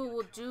Jinwoo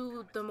will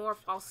do the more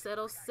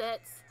falsetto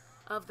sets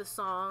of the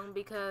song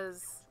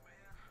because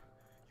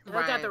they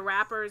got the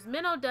rappers.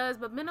 Minho does,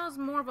 but Minho's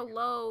more of a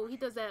low. He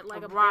does that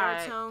like a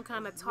baritone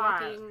kind of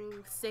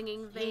talking,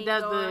 singing thing. He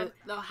does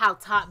how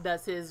Top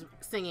does his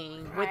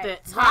singing with the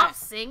Top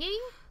singing.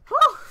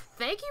 Whew,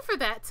 thank you for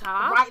that,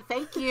 Top. Right,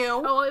 thank you.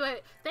 Oh,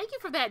 wait. Thank you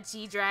for that,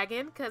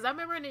 G-Dragon. Because I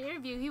remember in the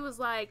interview, he was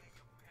like,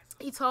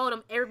 he told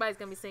him everybody's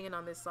going to be singing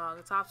on this song.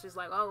 And Top's just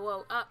like, oh,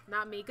 well,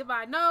 not me.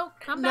 Goodbye. No,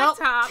 come back,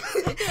 Top.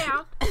 Sit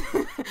down.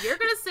 You're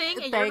going to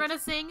sing, and you're going to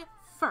sing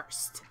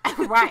first.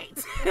 Right.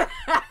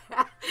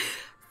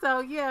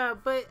 So, yeah,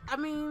 but, I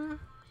mean,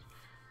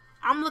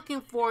 I'm looking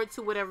forward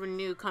to whatever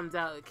new comes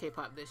out of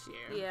K-pop this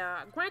year.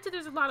 Yeah. Granted,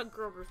 there's a lot of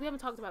girl groups. We haven't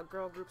talked about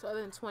girl groups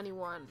other than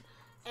 21.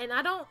 And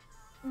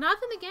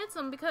nothing against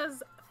them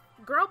because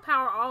girl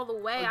power all the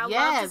way. I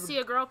love to see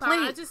a girl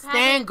power. Please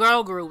stand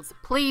girl groups.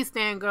 Please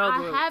stand girl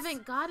groups. I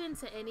haven't got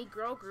into any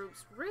girl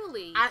groups,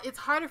 really. It's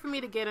harder for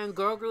me to get in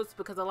girl groups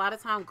because a lot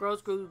of times girl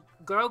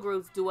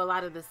groups do a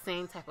lot of the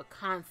same type of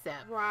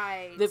concept.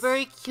 Right. They're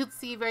very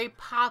cutesy, very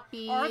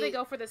poppy. Or they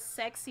go for the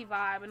sexy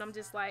vibe, and I'm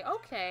just like,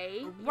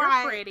 okay,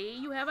 you're pretty.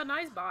 You have a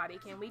nice body.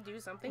 Can we do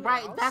something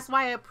else? That's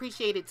why I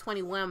appreciated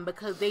 21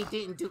 because they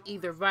didn't do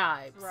either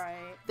vibes.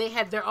 Right. They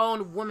had their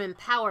own woman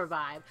power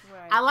vibe.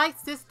 Right. I like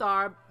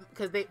Sistar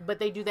but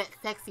they do that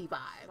sexy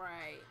vibe.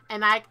 Right.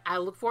 And I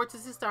look forward to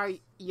Sistar.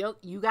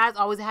 You guys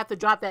always have to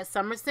drop that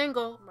summer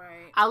single.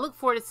 Right. I look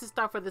forward to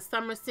Sistar for the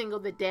summer single,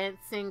 the dance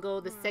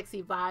single, the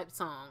sexy vibe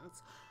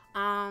songs.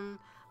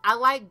 I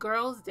like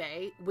Girls'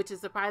 Day, which is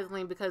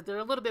surprisingly because they're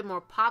a little bit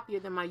more popular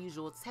than my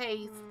usual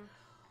taste.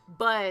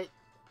 But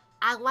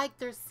I like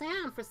their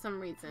sound for some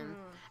reason.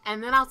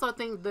 And then I also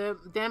think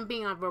them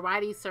being on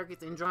variety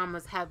circuits and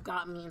dramas have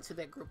got me into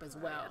that group as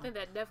well. I think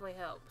that definitely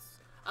helps.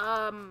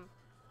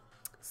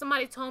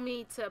 Somebody told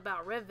me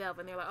about Red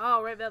Velvet, and they're like,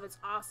 oh, Red Velvet's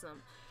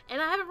awesome. And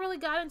I haven't really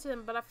got into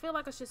them, but I feel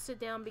like I should sit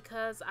down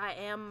because I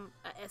am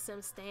a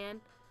SM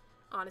stan.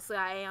 Honestly,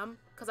 I am.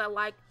 Because I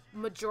like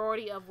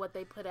majority of what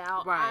they put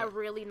out. Right. I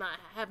really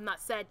have not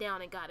sat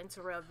down and got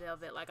into Red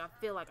Velvet like I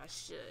feel like I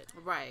should.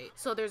 Right.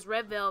 So there's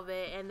Red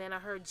Velvet, and then I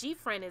heard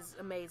G-Friend is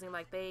amazing.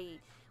 Like, they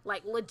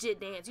legit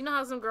dance. You know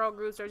how some girl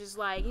groups are just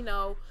like,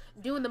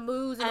 doing the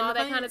moves and all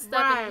that kind of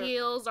stuff in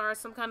heels or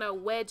some kind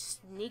of wedge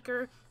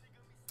sneaker.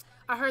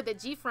 I heard that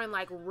G-Friend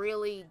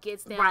really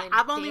gets down. Right.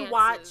 I've only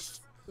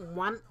watched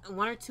one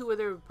or two of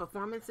their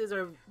performances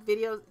or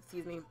videos,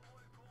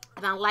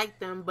 and I like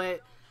them, but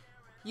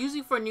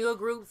Usually for newer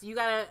groups, you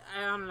gotta,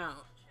 I don't know.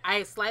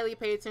 I slightly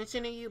pay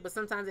attention to you, but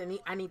sometimes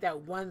I need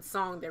that one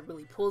song that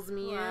really pulls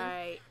me in.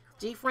 Right.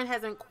 G-Friend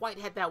hasn't quite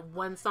had that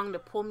one song to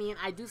pull me in.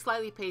 I do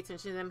slightly pay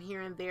attention to them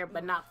here and there,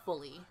 but not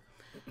fully.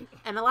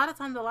 And a lot of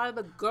times, a lot of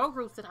the girl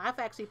groups that I've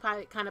actually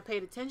kind of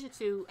paid attention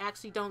to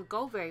actually don't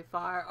go very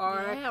far,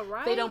 or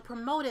they don't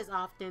promote as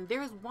often.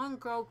 There's one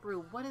girl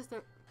group. What is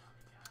their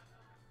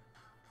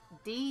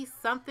D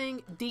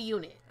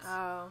Unit?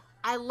 Oh,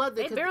 I love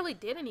it. They barely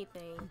did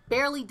anything.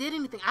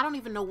 I don't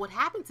even know what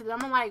happened to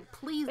them. I'm like,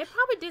 please. They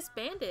probably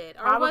disbanded,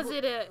 or was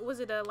it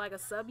a like a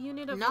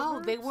subunit of?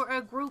 No, they were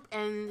a group,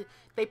 and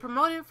they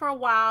promoted it for a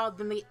while.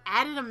 Then they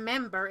added a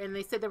member, and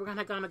they said they were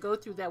gonna go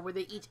through that, where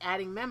they each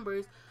adding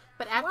members.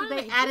 But after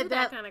they added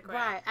that kind of crap?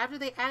 Right, after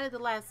they added the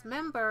last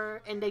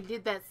member, and they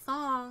did that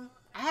song,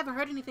 I haven't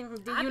heard anything from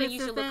D Unit. I think you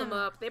should look them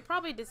up. They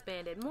probably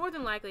disbanded. More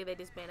than likely, they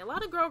disbanded. A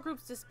lot of girl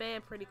groups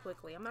disband pretty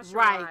quickly. I'm not sure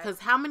why. Right, because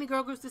how many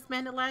girl groups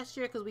disbanded last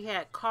year? Because we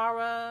had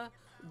Kara,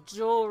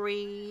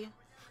 Jewelry.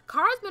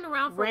 Kara's been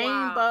around for Rainbow.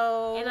 a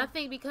while. And I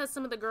think because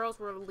some of the girls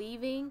were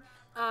leaving,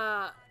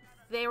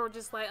 they were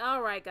just like,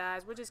 all right,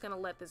 guys, we're just going to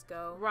let this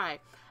go. Right.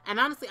 And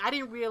honestly, I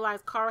didn't realize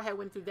Kara had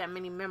went through that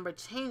many member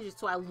changes,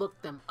 so I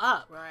looked them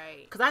up.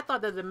 Right. Because I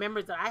thought that the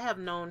members that I have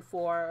known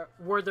for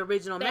were the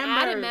original members. They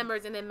added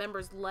members, and then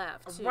members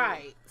left, too.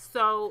 Right.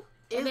 So...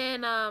 And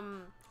then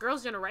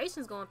Girls'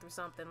 Generation's going through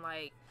something.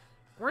 Like,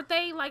 weren't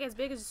they, like, as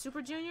big as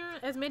Super Junior,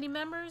 as many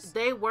members?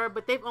 They were,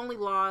 but they've only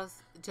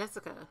lost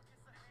Jessica.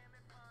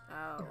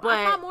 Oh. But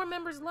I thought more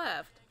members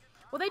left.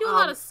 Well, they do a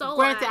lot of solo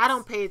Granted, acts. I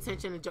don't pay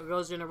attention to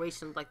Girls'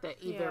 Generation like that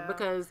either,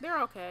 because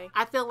they're okay.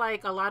 I feel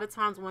like a lot of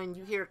times when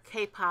you hear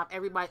K-pop,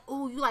 everybody,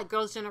 oh, you like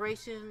Girls'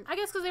 Generation? I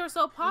guess because they were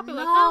so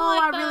popular. No,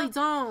 like I really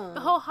don't.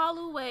 The whole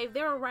Hallyu wave,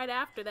 they were right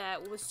after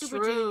that with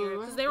Super Junior,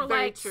 because they were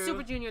like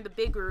Super Junior, the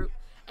big group,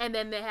 and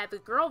then they had the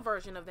girl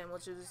version of them,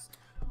 which is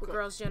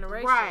Girls'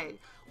 Generation. Right.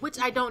 Which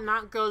I don't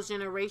knock Girls'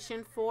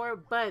 Generation for,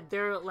 but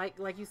they're like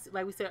we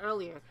said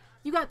earlier.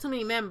 You got too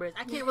many members.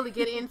 I can't really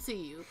get into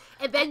you.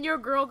 And then your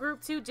girl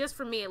group too, just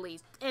for me at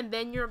least. And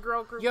then your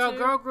girl group Your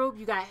girl group,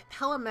 you got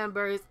hella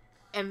members,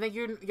 and then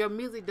your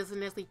music doesn't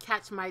necessarily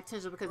catch my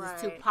attention because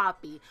it's too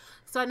poppy.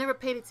 So I never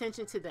paid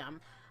attention to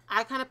them.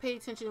 I kind of paid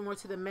attention more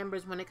to the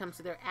members when it comes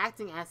to their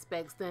acting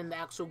aspects than the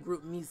actual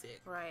group music.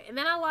 Right. And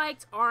then I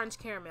liked Orange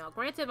Caramel.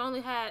 Granted, I've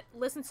only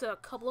listened to a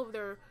couple of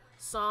their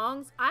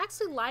songs. I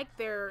actually like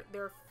their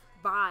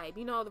vibe.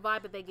 You know, the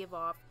vibe that they give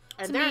off.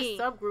 And they're a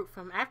subgroup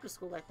from After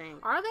School, I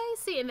think. Are they?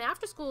 See, in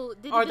After School,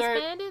 did they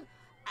disband it?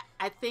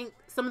 I think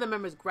some of the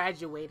members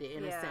graduated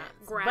in a sense.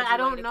 But I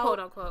don't know, quote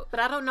unquote.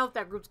 But I don't know if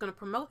that group's going to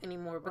promote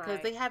anymore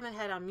because they haven't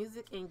had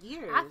music in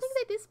years. I think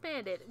they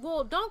disbanded.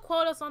 Well, don't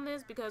quote us on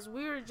this because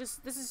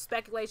this is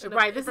speculation.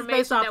 Right, this is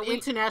based off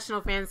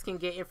international fans can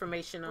get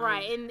information on.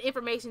 Right, and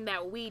information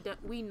that we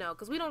know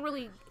because we don't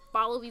really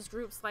follow these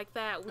groups like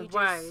that. We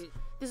just,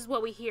 this is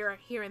what we hear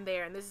here and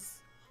there, and this is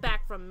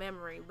back from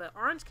memory. But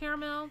Orange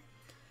Caramel,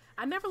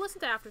 I never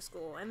listened to After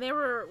School, and they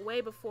were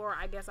way before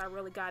I guess I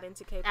really got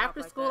into K-pop.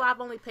 After School, I've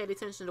only paid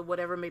attention to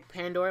whatever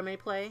Pandora may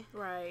play.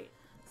 Right.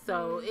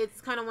 So it's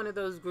kind of one of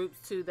those groups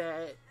too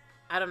that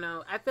I don't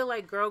know. I feel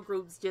like girl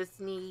groups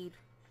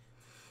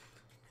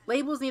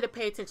labels need to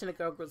pay attention to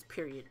girl groups.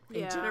 Period.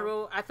 In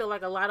general, I feel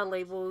like a lot of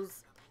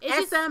labels.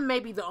 SM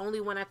may be the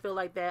only one I feel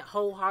like that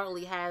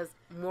wholeheartedly has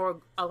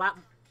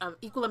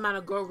equal amount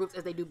of girl groups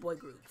as they do boy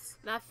groups.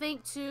 And I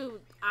think too,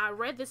 I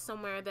read this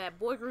somewhere that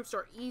boy groups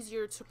are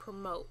easier to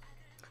promote.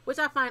 Which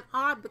I find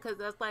odd because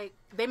that's like,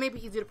 they may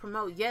be easy to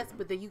promote, yes,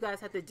 but then you guys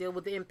have to deal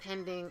with the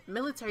impending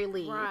military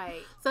leave.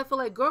 Right. So I feel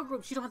like girl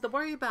groups, you don't have to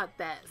worry about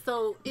that.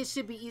 So it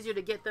should be easier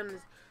to get them.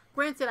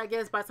 Granted, I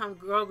guess by the time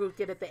girl groups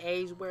get at the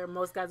age where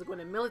most guys are going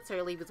to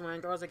military leave is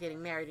when girls are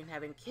getting married and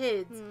having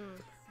kids.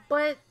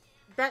 But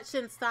that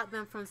shouldn't stop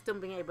them from still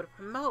being able to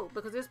promote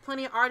because there's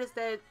plenty of artists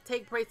that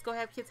take breaks, go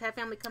have kids, have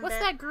family, come back.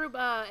 What's that group,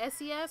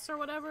 SES or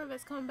whatever,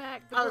 that's coming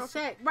back?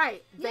 Shaq,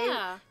 right.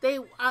 Yeah.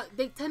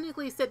 They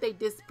technically said they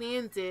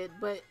disbanded,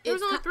 but there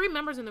was only 3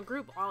 members in the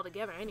group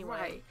altogether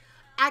anyway.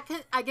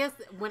 Right. I guess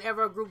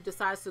whenever a group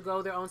decides to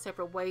go their own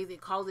separate ways, it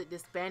calls it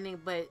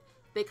disbanding, but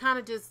they kind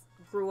of just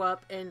grew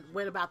up and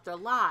went about their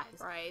lives.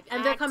 Right.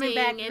 And they're coming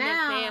back now. And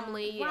their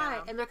family,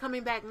 Right. And they're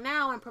coming back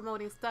now and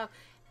promoting stuff.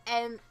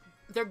 And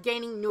they're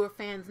gaining newer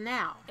fans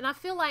now. And I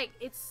feel like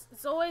it's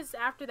always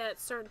after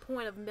that certain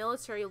point of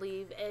military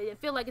leave. And I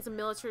feel like it's a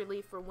military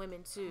leave for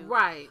women too.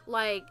 Right.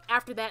 Like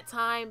after that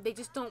time, they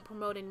just don't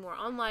promote anymore.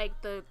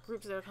 Unlike the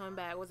groups that are coming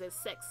back. Was it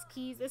Sex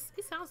Keys? It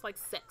sounds like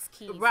Sex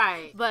Keys.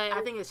 Right. But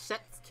I think it's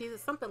Sex Keys or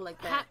something like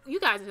that.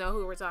 You guys know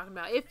who we're talking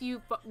about if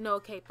you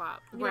know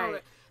K-pop.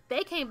 Right.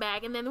 They came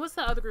back, and then what's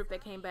the other group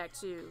that came back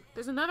too?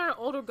 There's another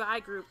older guy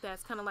group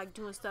that's kind of like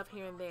doing stuff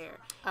here and there.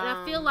 And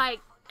I feel like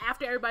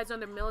after everybody's on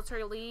their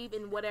military leave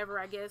and whatever,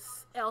 I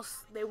guess,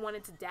 else they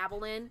wanted to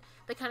dabble in,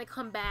 they kind of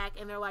come back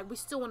and they're like, we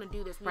still want to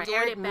do this. We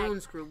Eric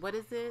Moon's group. What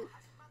is it?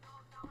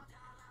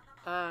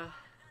 I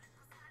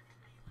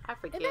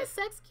forget. Isn't that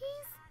Sex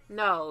Keys?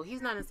 No,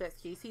 he's not in Sex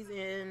Keys. He's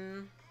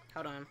in...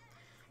 Hold on.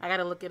 I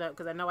gotta look it up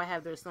because I know I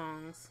have their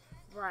songs.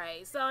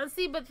 Right. So,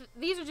 see, but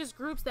these are just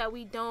groups that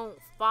we don't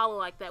follow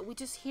like that. We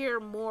just hear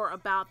more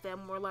about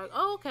them. We're like,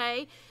 oh,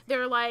 okay.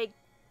 They're like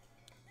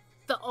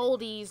the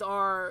oldies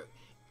are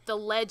the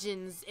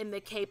legends in the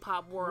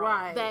K-pop world.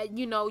 Right. That,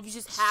 you know, you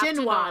just have to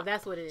know. Shinhwa,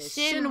 that's what it is.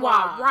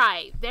 Shinhwa,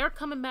 right. They're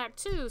coming back,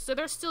 too. So,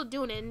 they're still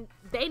doing it. And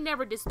they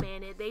never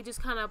disbanded. They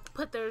just kind of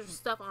put their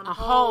stuff on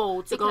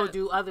hold. To go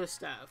do other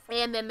stuff.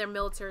 And then their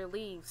military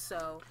leaves,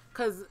 so.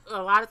 Because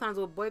a lot of times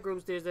with boy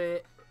groups, there's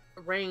a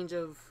range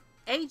of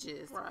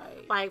ages.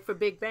 Right. Like for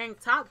Big Bang,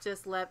 Top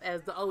just left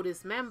as the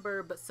oldest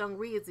member, but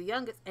Seungri is the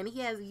youngest, and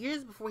he has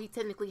years before he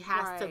technically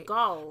has to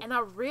go. And I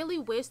really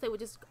wish they would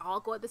just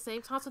all go at the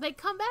same time so they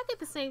come back at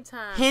the same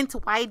time. Hint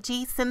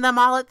YG, send them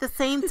all at the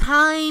same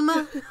time.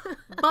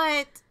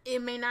 But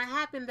it may not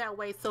happen that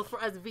way. So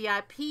for us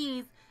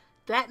VIPs,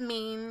 that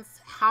means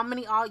how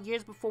many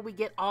years before we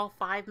get all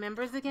 5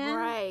 members again?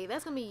 Right.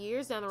 That's going to be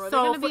years down the road.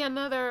 So There's going to be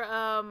another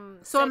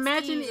so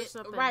imagine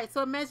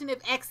So imagine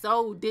if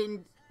EXO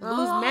didn't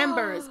lose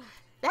members.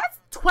 That's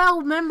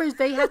 12 members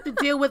they have to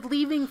deal with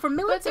leaving for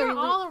military. But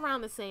they're all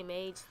around the same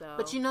age, though.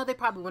 But you know they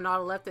probably went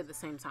all left at the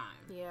same time.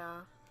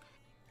 Yeah.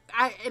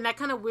 I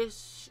kind of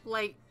wish,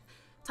 like,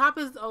 Top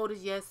is the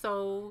oldest, yes,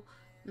 so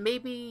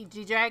maybe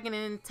G-Dragon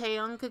and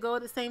Taeyong could go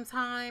at the same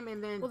time,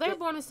 and then... Well, they're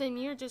born the same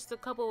year, just a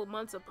couple of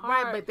months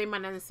apart. Right, but they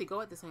might not necessarily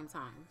go at the same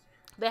time.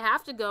 They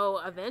have to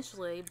go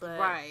eventually, but...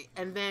 Right,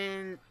 and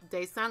then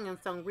Daesung and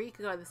Seungri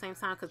could go at the same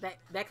time, because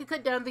that could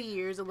cut down the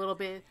years a little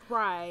bit.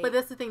 Right. But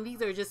that's the thing,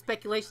 these are just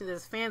speculations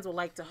as fans would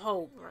like to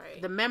hope.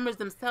 Right. The members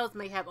themselves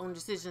may have own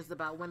decisions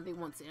about when they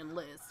want to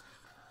enlist.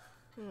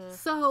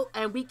 So,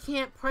 and we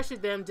can't pressure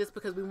them just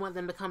because we want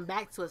them to come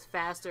back to us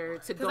faster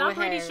to go ahead.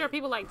 Because I'm pretty sure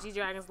people like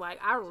G-Dragon's like,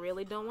 I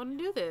really don't want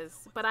to do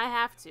this, but I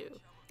have to.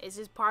 It's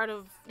just part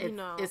of, you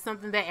know. It's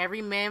something that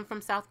every man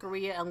from South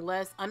Korea,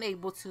 unless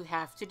unable to,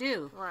 have to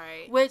do.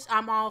 Right. Which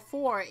I'm all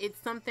for.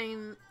 It's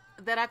something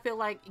that I feel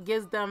like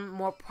gives them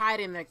more pride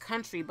in their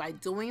country by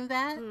doing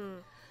that.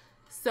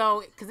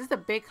 So, because it's a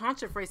big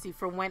controversy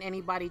for when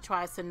anybody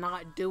tries to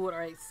not do it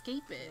or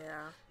escape it.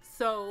 Yeah.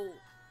 So...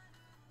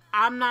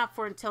 I'm not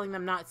for telling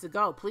them not to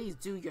go. Please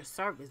do your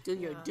service. Do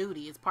your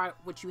duty. It's part of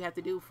what you have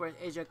to do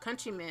as your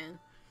countrymen.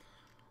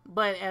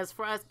 But as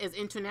for us, as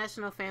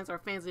international fans or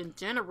fans in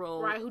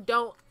general... Right, who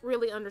don't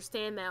really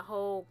understand that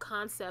whole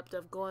concept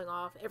of going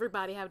off,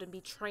 everybody having to be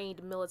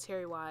trained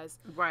military-wise.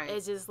 Right.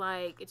 It's just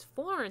like, it's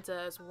foreign to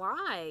us.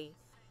 Why?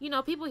 You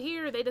know, people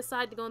here, they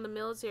decide to go in the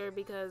military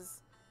because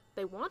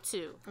they want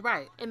to.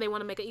 Right. And they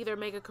want to either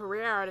make a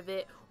career out of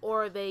it,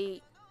 or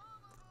they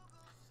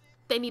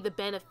need the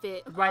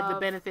benefit. Right, the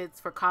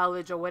benefits for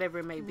college or whatever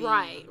it may be.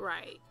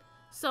 Right.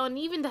 So, and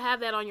even to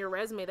have that on your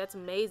resume, that's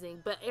amazing.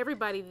 But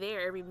everybody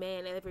there, every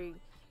man, every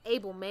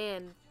able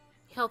man,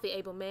 healthy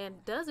able man,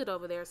 does it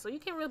over there. So you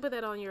can't really put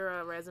that on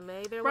your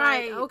resume. They're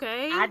like,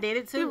 okay. I did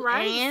it too.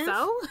 Right, and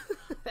so?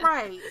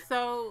 Right.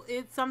 So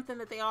it's something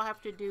that they all have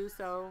to do,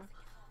 so...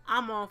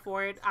 I'm all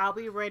for it. I'll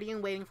be ready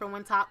and waiting for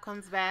when Top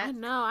comes back. I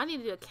know. I need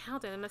to do a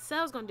countdown. And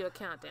Marcel's going to do a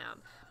countdown.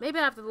 Maybe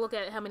I have to look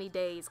at how many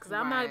days. Because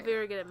I'm not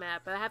very good at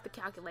math. But I have to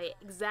calculate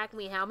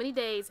exactly how many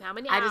days, how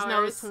many hours. I just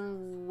know it's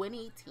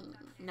 2018.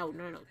 No,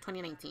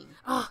 2019.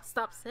 Oh,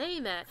 stop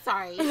saying that.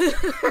 Sorry.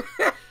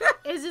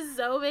 It's just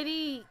so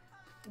many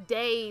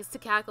days to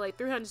calculate.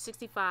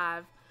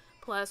 365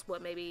 plus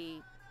what,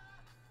 maybe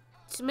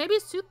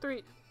it's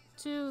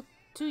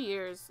 2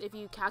 years if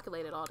you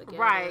calculate it all together.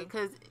 Right,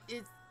 because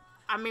it's...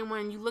 I mean,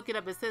 when you look it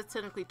up, it says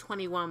technically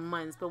 21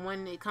 months, but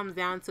when it comes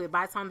down to it,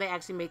 by the time they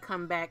actually may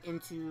come back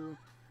into...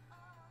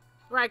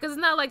 Right, because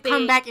it's not like they...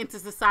 Come back into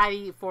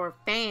society for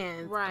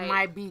fans, right. It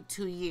might be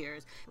 2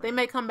 years. Right. They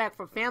may come back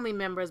for family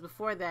members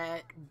before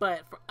that,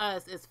 but for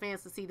us as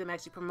fans to see them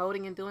actually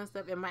promoting and doing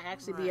stuff, it might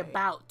actually be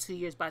about 2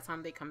 years by the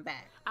time they come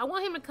back. I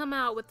want him to come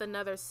out with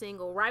another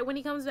single right when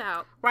he comes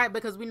out. Right,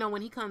 because we know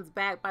when he comes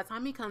back, by the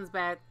time he comes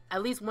back,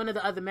 at least one of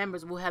the other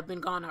members will have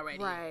been gone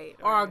already. Right.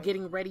 Or are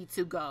getting ready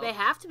to go. They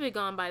have to be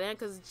gone by then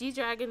because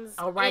G-Dragon's...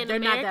 Oh, right. They're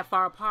not that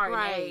far apart in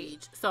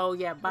age. So,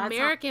 yeah.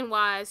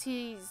 American-wise,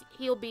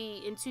 he'll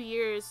be, in 2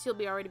 years, he'll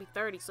be already be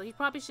 30. So, he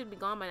probably should be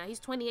gone by now. He's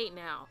 28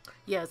 now.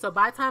 Yeah, so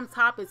by the time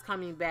Top is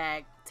coming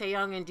back,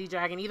 Taeyong and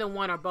G-Dragon, either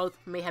one or both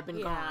may have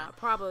been gone. Yeah,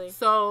 probably.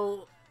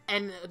 So...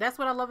 And that's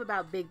what I love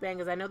about Big Bang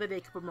is I know that they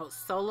can promote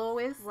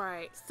soloists.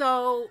 Right.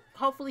 So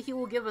hopefully he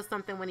will give us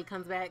something when he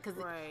comes back because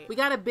we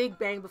got a Big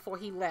Bang before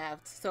he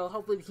left. So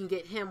hopefully we can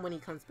get him when he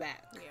comes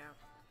back.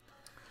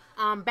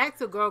 Yeah. Back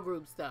to girl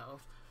groups though.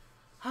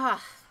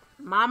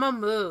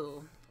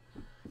 Mamamoo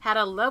had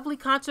a lovely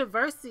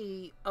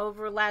controversy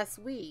over last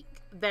week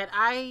that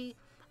I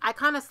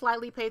kind of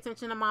slightly pay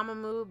attention to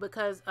Mamamoo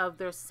because of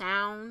their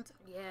sound.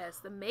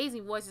 Yes,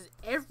 amazing voices.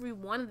 Every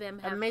one of them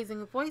have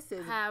amazing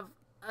voices. Have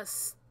a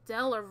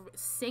stellar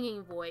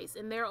singing voice,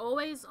 and they're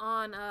always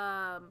on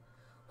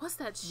what's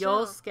that show?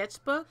 Yo's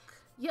Sketchbook?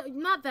 Yeah,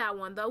 not that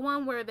one. The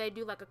one where they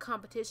do like a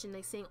competition.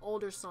 They sing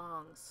older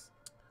songs.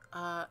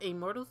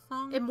 Immortal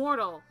song?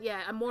 Immortal,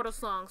 yeah, Immortal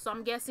songs. So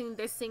I'm guessing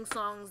they sing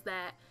songs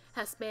that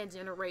has spanned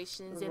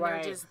generations and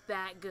Right. they're just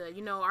that good,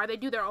 you know, or they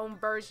do their own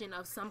version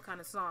of some kind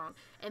of song,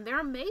 and they're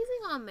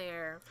amazing on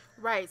there.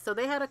 Right, so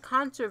they had a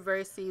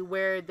controversy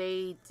where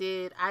they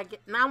did,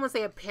 now I want to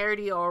say a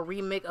parody or a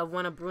remake of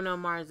one of Bruno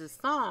Mars'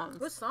 songs.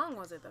 What song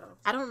was it, though?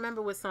 I don't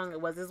remember what song it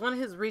was. It's one of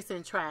his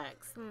recent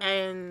tracks.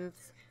 And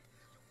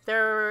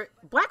they're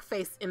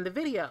blackface in the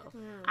video.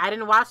 I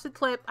didn't watch the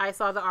clip. I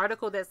saw the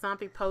article that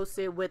Sampi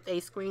posted with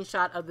a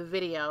screenshot of the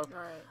video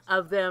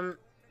of them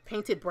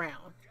painted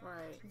brown.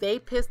 Right. They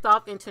pissed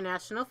off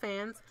international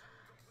fans.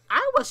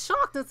 I was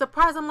shocked and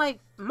surprised. I'm like,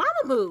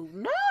 Mamamoo,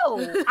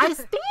 no, I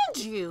stand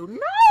you,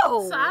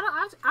 no. So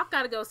I've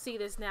got to go see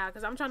this now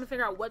because I'm trying to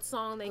figure out what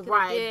song they could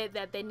have did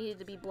that they needed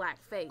to be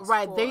blackface.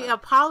 Right, for. They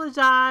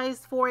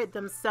apologized for it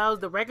themselves.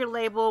 The record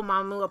label,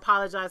 Mamamoo,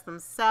 apologized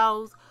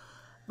themselves.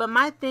 But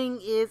my thing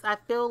is, I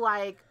feel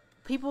like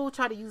people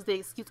try to use the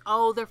excuse,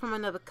 oh, they're from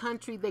another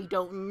country, they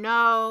don't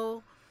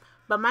know.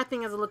 But my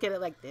thing is, I look at it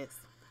like this.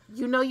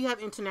 You know you have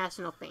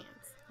international fans.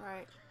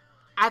 Right.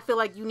 I feel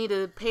like you need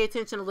to pay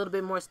attention a little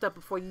bit more stuff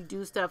before you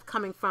do stuff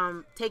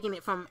taking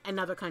it from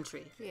another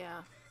country.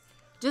 Yeah.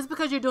 Just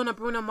because you're doing a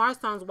Bruno Mars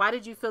song, why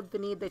did you feel the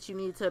need that you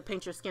need to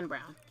paint your skin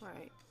brown?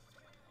 Right.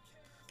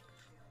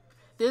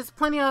 There's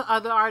plenty of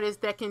other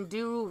artists that can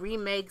do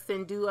remakes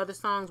and do other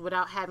songs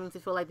without having to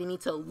feel like they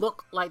need to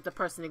look like the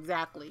person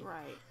exactly.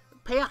 Right.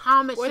 Pay a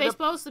homage. Were they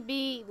supposed to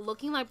be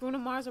looking like Bruno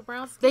Mars or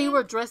brown skin? They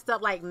were dressed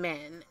up like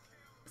men.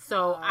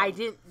 So I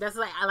didn't. That's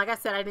like I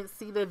said, I didn't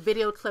see the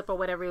video clip or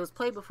whatever. It was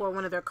played before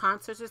one of their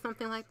concerts or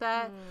something like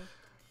that.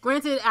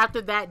 Granted,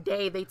 after that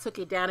day, they took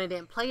it down and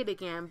didn't play it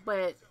again.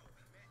 But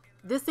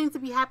this seems to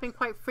be happening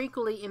quite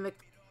frequently in the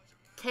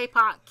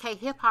K-pop,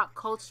 K-hip-hop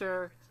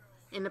culture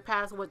in the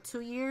past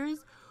 2 years,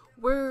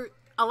 where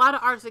a lot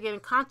of artists are getting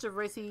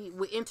controversy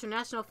with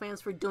international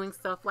fans for doing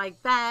stuff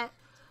like that.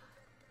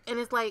 And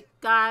it's like,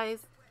 guys,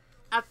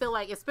 I feel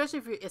like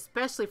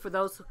especially for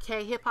those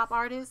K-hip-hop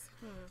artists,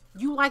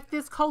 you like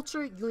this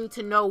culture, you need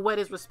to know what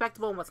is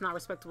respectable and what's not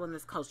respectable in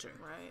this culture.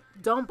 Right.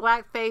 Don't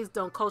blackface,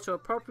 don't culture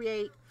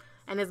appropriate.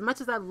 And as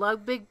much as I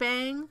love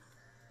BigBang,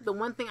 the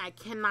one thing I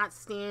cannot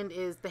stand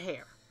is the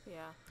hair.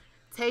 Yeah.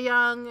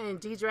 Taeyoung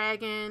and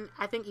G-Dragon,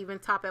 I think even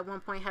Top at one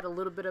point had a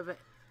little bit of a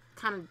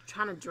kind of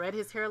trying to dread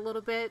his hair a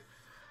little bit.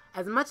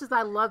 As much as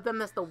I love them,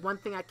 that's the one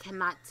thing I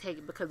cannot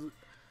take, because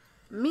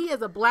me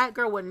as a black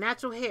girl with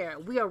natural hair,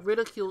 we are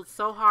ridiculed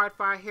so hard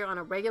for our hair on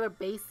a regular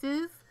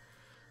basis.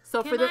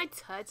 So Can I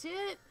touch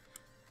it?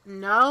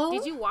 No.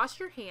 Did you wash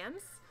your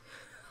hands?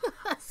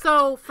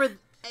 So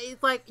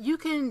it's like you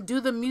can do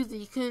the music,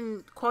 you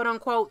can quote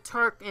unquote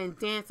twerk and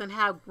dance and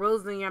have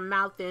grills in your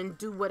mouth and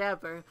do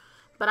whatever.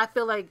 But I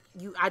feel like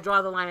I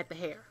draw the line at the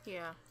hair.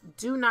 Yeah.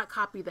 Do not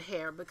copy the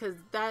hair, because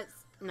that's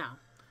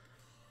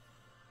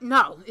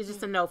no, it's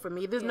just a no for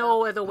me. There's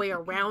no other way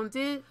around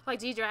it. Like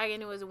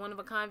G-Dragon, it was a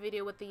one-of-a-kind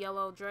video with the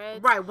yellow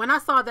dreads. Right. When I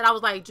saw that, I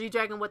was like,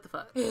 G-Dragon, what the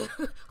fuck?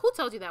 Who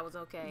told you that was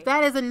okay?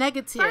 That is a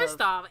negative.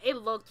 First off, it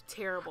looked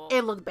terrible.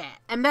 It looked bad.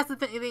 And that's the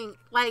thing.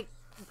 Like,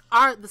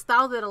 the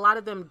style that a lot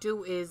of them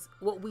do is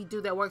what we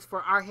do that works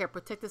for our hair.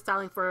 Protective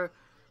styling for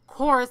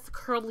coarse,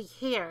 curly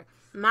hair,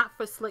 not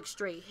for slick,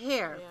 straight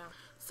hair. Yeah.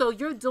 So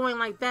you're doing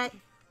like that.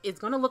 It's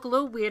going to look a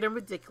little weird and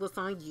ridiculous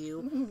on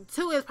you.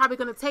 Two, it's probably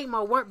going to take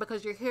more work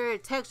because your hair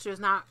texture is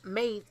not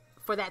made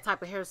for that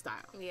type of hairstyle.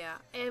 Yeah.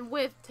 And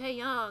with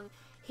Taeyoung,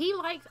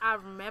 I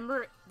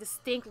remember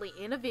distinctly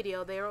in a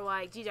video, they were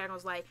like, G-Dragon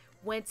was like,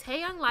 when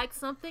Taeyoung likes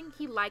something,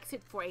 he likes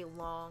it for a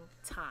long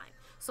time.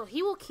 So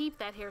he will keep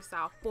that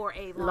hairstyle for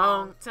a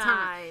long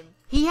time.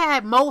 He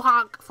had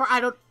mohawk for,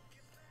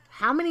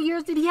 how many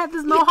years did he have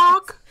this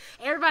mohawk?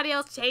 Everybody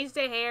else changed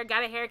their hair,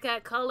 got a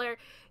haircut, color.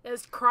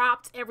 It's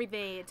cropped,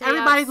 everything.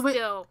 Everybody's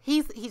still.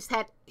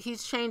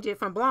 He's changed it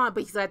from blonde,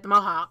 but he's had the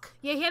mohawk.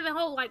 Yeah, he had the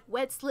whole like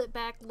wet slip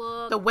back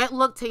look. The wet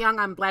look, Taeyoung,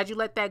 I'm glad you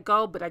let that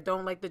go, but I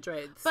don't like the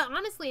dreads. But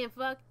honestly, and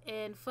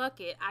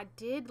fuck it, I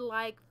did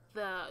like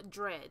the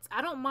dreads.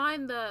 I don't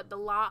mind the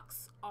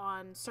locks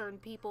on certain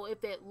people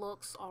if it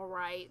looks all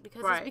right,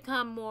 because it's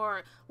become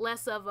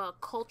less of a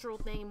cultural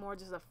thing, more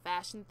just a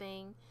fashion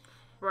thing.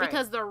 Right.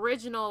 Because the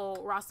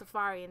original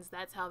Rastafarians,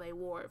 that's how they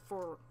wore it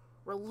for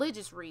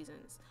religious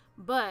reasons.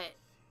 But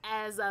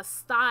as a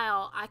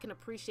style, I can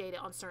appreciate it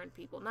on certain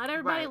people. Not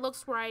everybody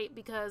looks right,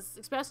 because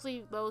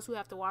especially those who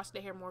have to wash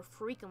their hair more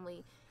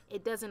frequently,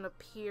 it doesn't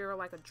appear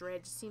like a dread.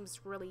 It seems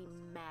really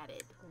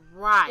matted.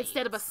 Right.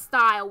 Instead of a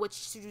style,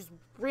 which is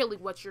really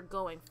what you're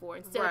going for,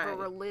 instead of a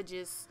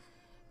religious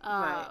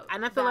right.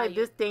 And I feel like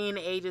this day and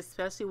age,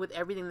 especially with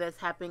everything that's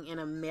happening in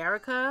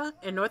America,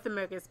 in North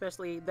America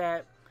especially,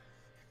 that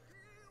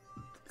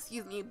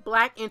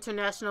black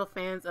international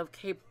fans of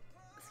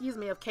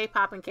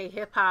K-pop and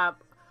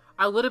K-hip-hop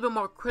are a little bit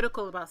more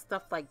critical about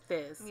stuff like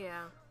this.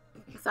 Yeah.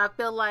 So I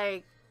feel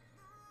like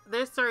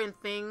there's certain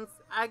things,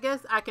 I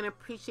guess I can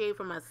appreciate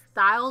from a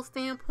style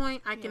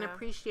standpoint. I can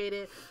appreciate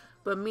it.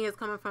 But me as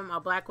coming from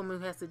a black woman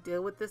who has to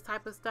deal with this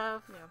type of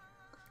stuff,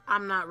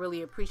 I'm not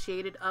really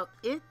appreciated of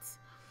it.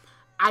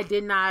 I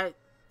did not,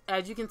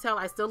 as you can tell,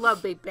 I still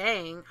love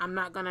BigBang. I'm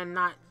not going to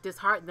not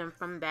dishearten them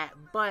from that.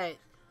 But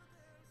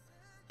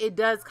it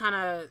does kind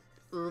of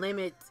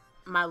limit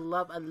my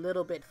love a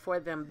little bit for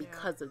them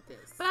because of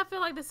this. But I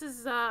feel like this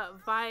is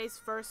vice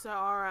versa,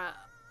 or a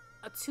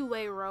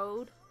two-way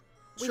road.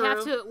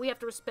 True. We have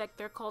to respect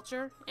their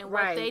culture and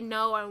what they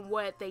know and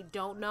what they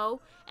don't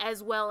know,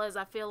 as well as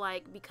I feel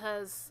like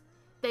because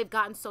they've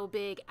gotten so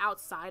big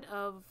outside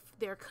of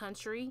their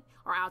country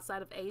or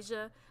outside of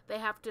Asia, they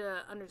have to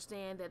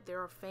understand that there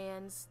are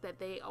fans that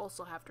they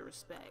also have to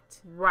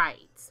respect.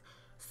 Right.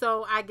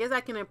 So I guess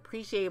I can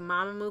appreciate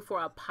Mamamoo for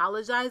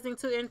apologizing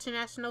to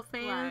international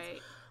fans.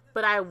 Right.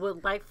 But I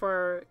would like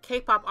for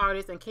K-pop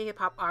artists and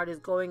K-pop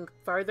artists going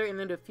further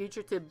into the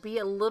future to be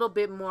a little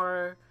bit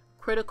more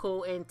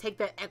critical and take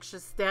that extra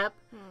step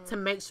to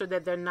make sure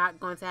that they're not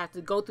going to have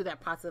to go through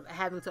that process of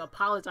having to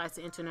apologize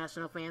to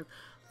international fans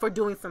for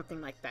doing something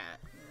like that.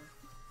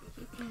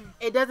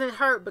 It doesn't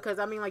hurt because,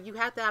 I mean, like, you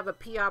have to have a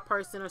PR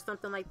person or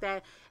something like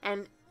that.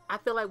 And I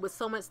feel like with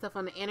so much stuff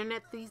on the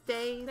internet these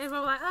days, they're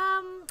like,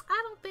 I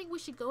don't think we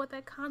should go with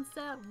that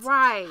concept.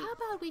 Right. How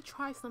about we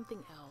try something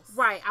else?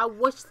 Right. I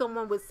wish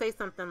someone would say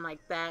something like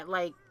that.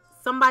 Like,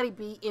 somebody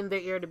be in their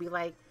ear to be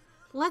like,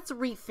 let's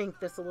rethink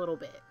this a little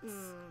bit.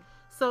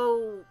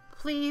 So,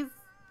 please,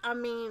 I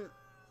mean,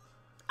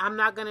 I'm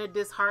not going to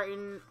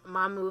dishearten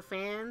Mamamoo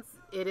fans.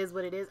 It is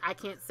what it is. I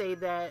can't say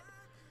that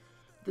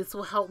this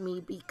will help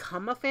me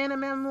become a fan of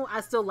Mamamoo.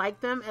 I still like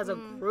them as a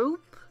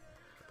group.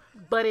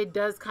 But it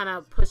does kind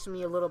of push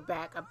me a little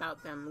back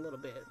about them a little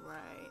bit.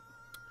 Right.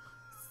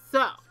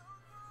 So,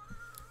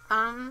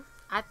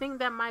 I think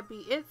that might be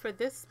it for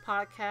this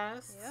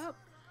podcast. Yep.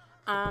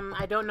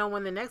 I don't know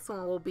when the next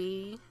one will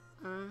be.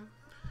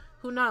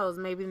 Who knows?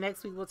 Maybe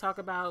next week we'll talk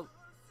about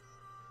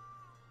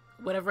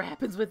whatever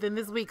happens within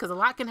this week. Because a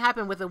lot can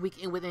happen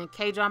within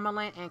K-drama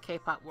land and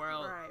K-pop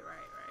world. Right.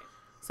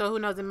 So who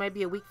knows? It may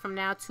be a week from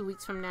now, 2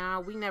 weeks from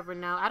now. We never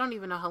know. I don't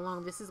even know how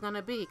long this is going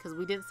to be because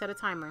we didn't set a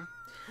timer.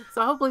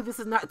 So hopefully this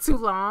is not too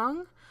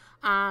long.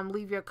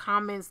 Leave your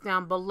comments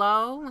down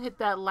below. Hit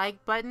that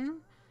like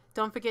button.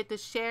 Don't forget to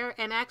share.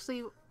 And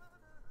actually,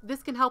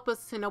 this can help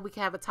us to know we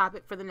can have a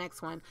topic for the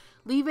next one.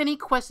 Leave any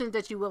questions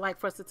that you would like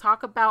for us to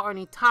talk about or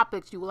any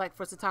topics you would like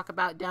for us to talk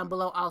about down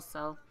below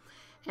also.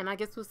 And I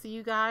guess we'll see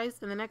you guys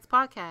in the next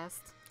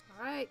podcast.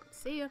 All right.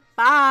 See ya.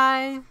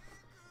 Bye.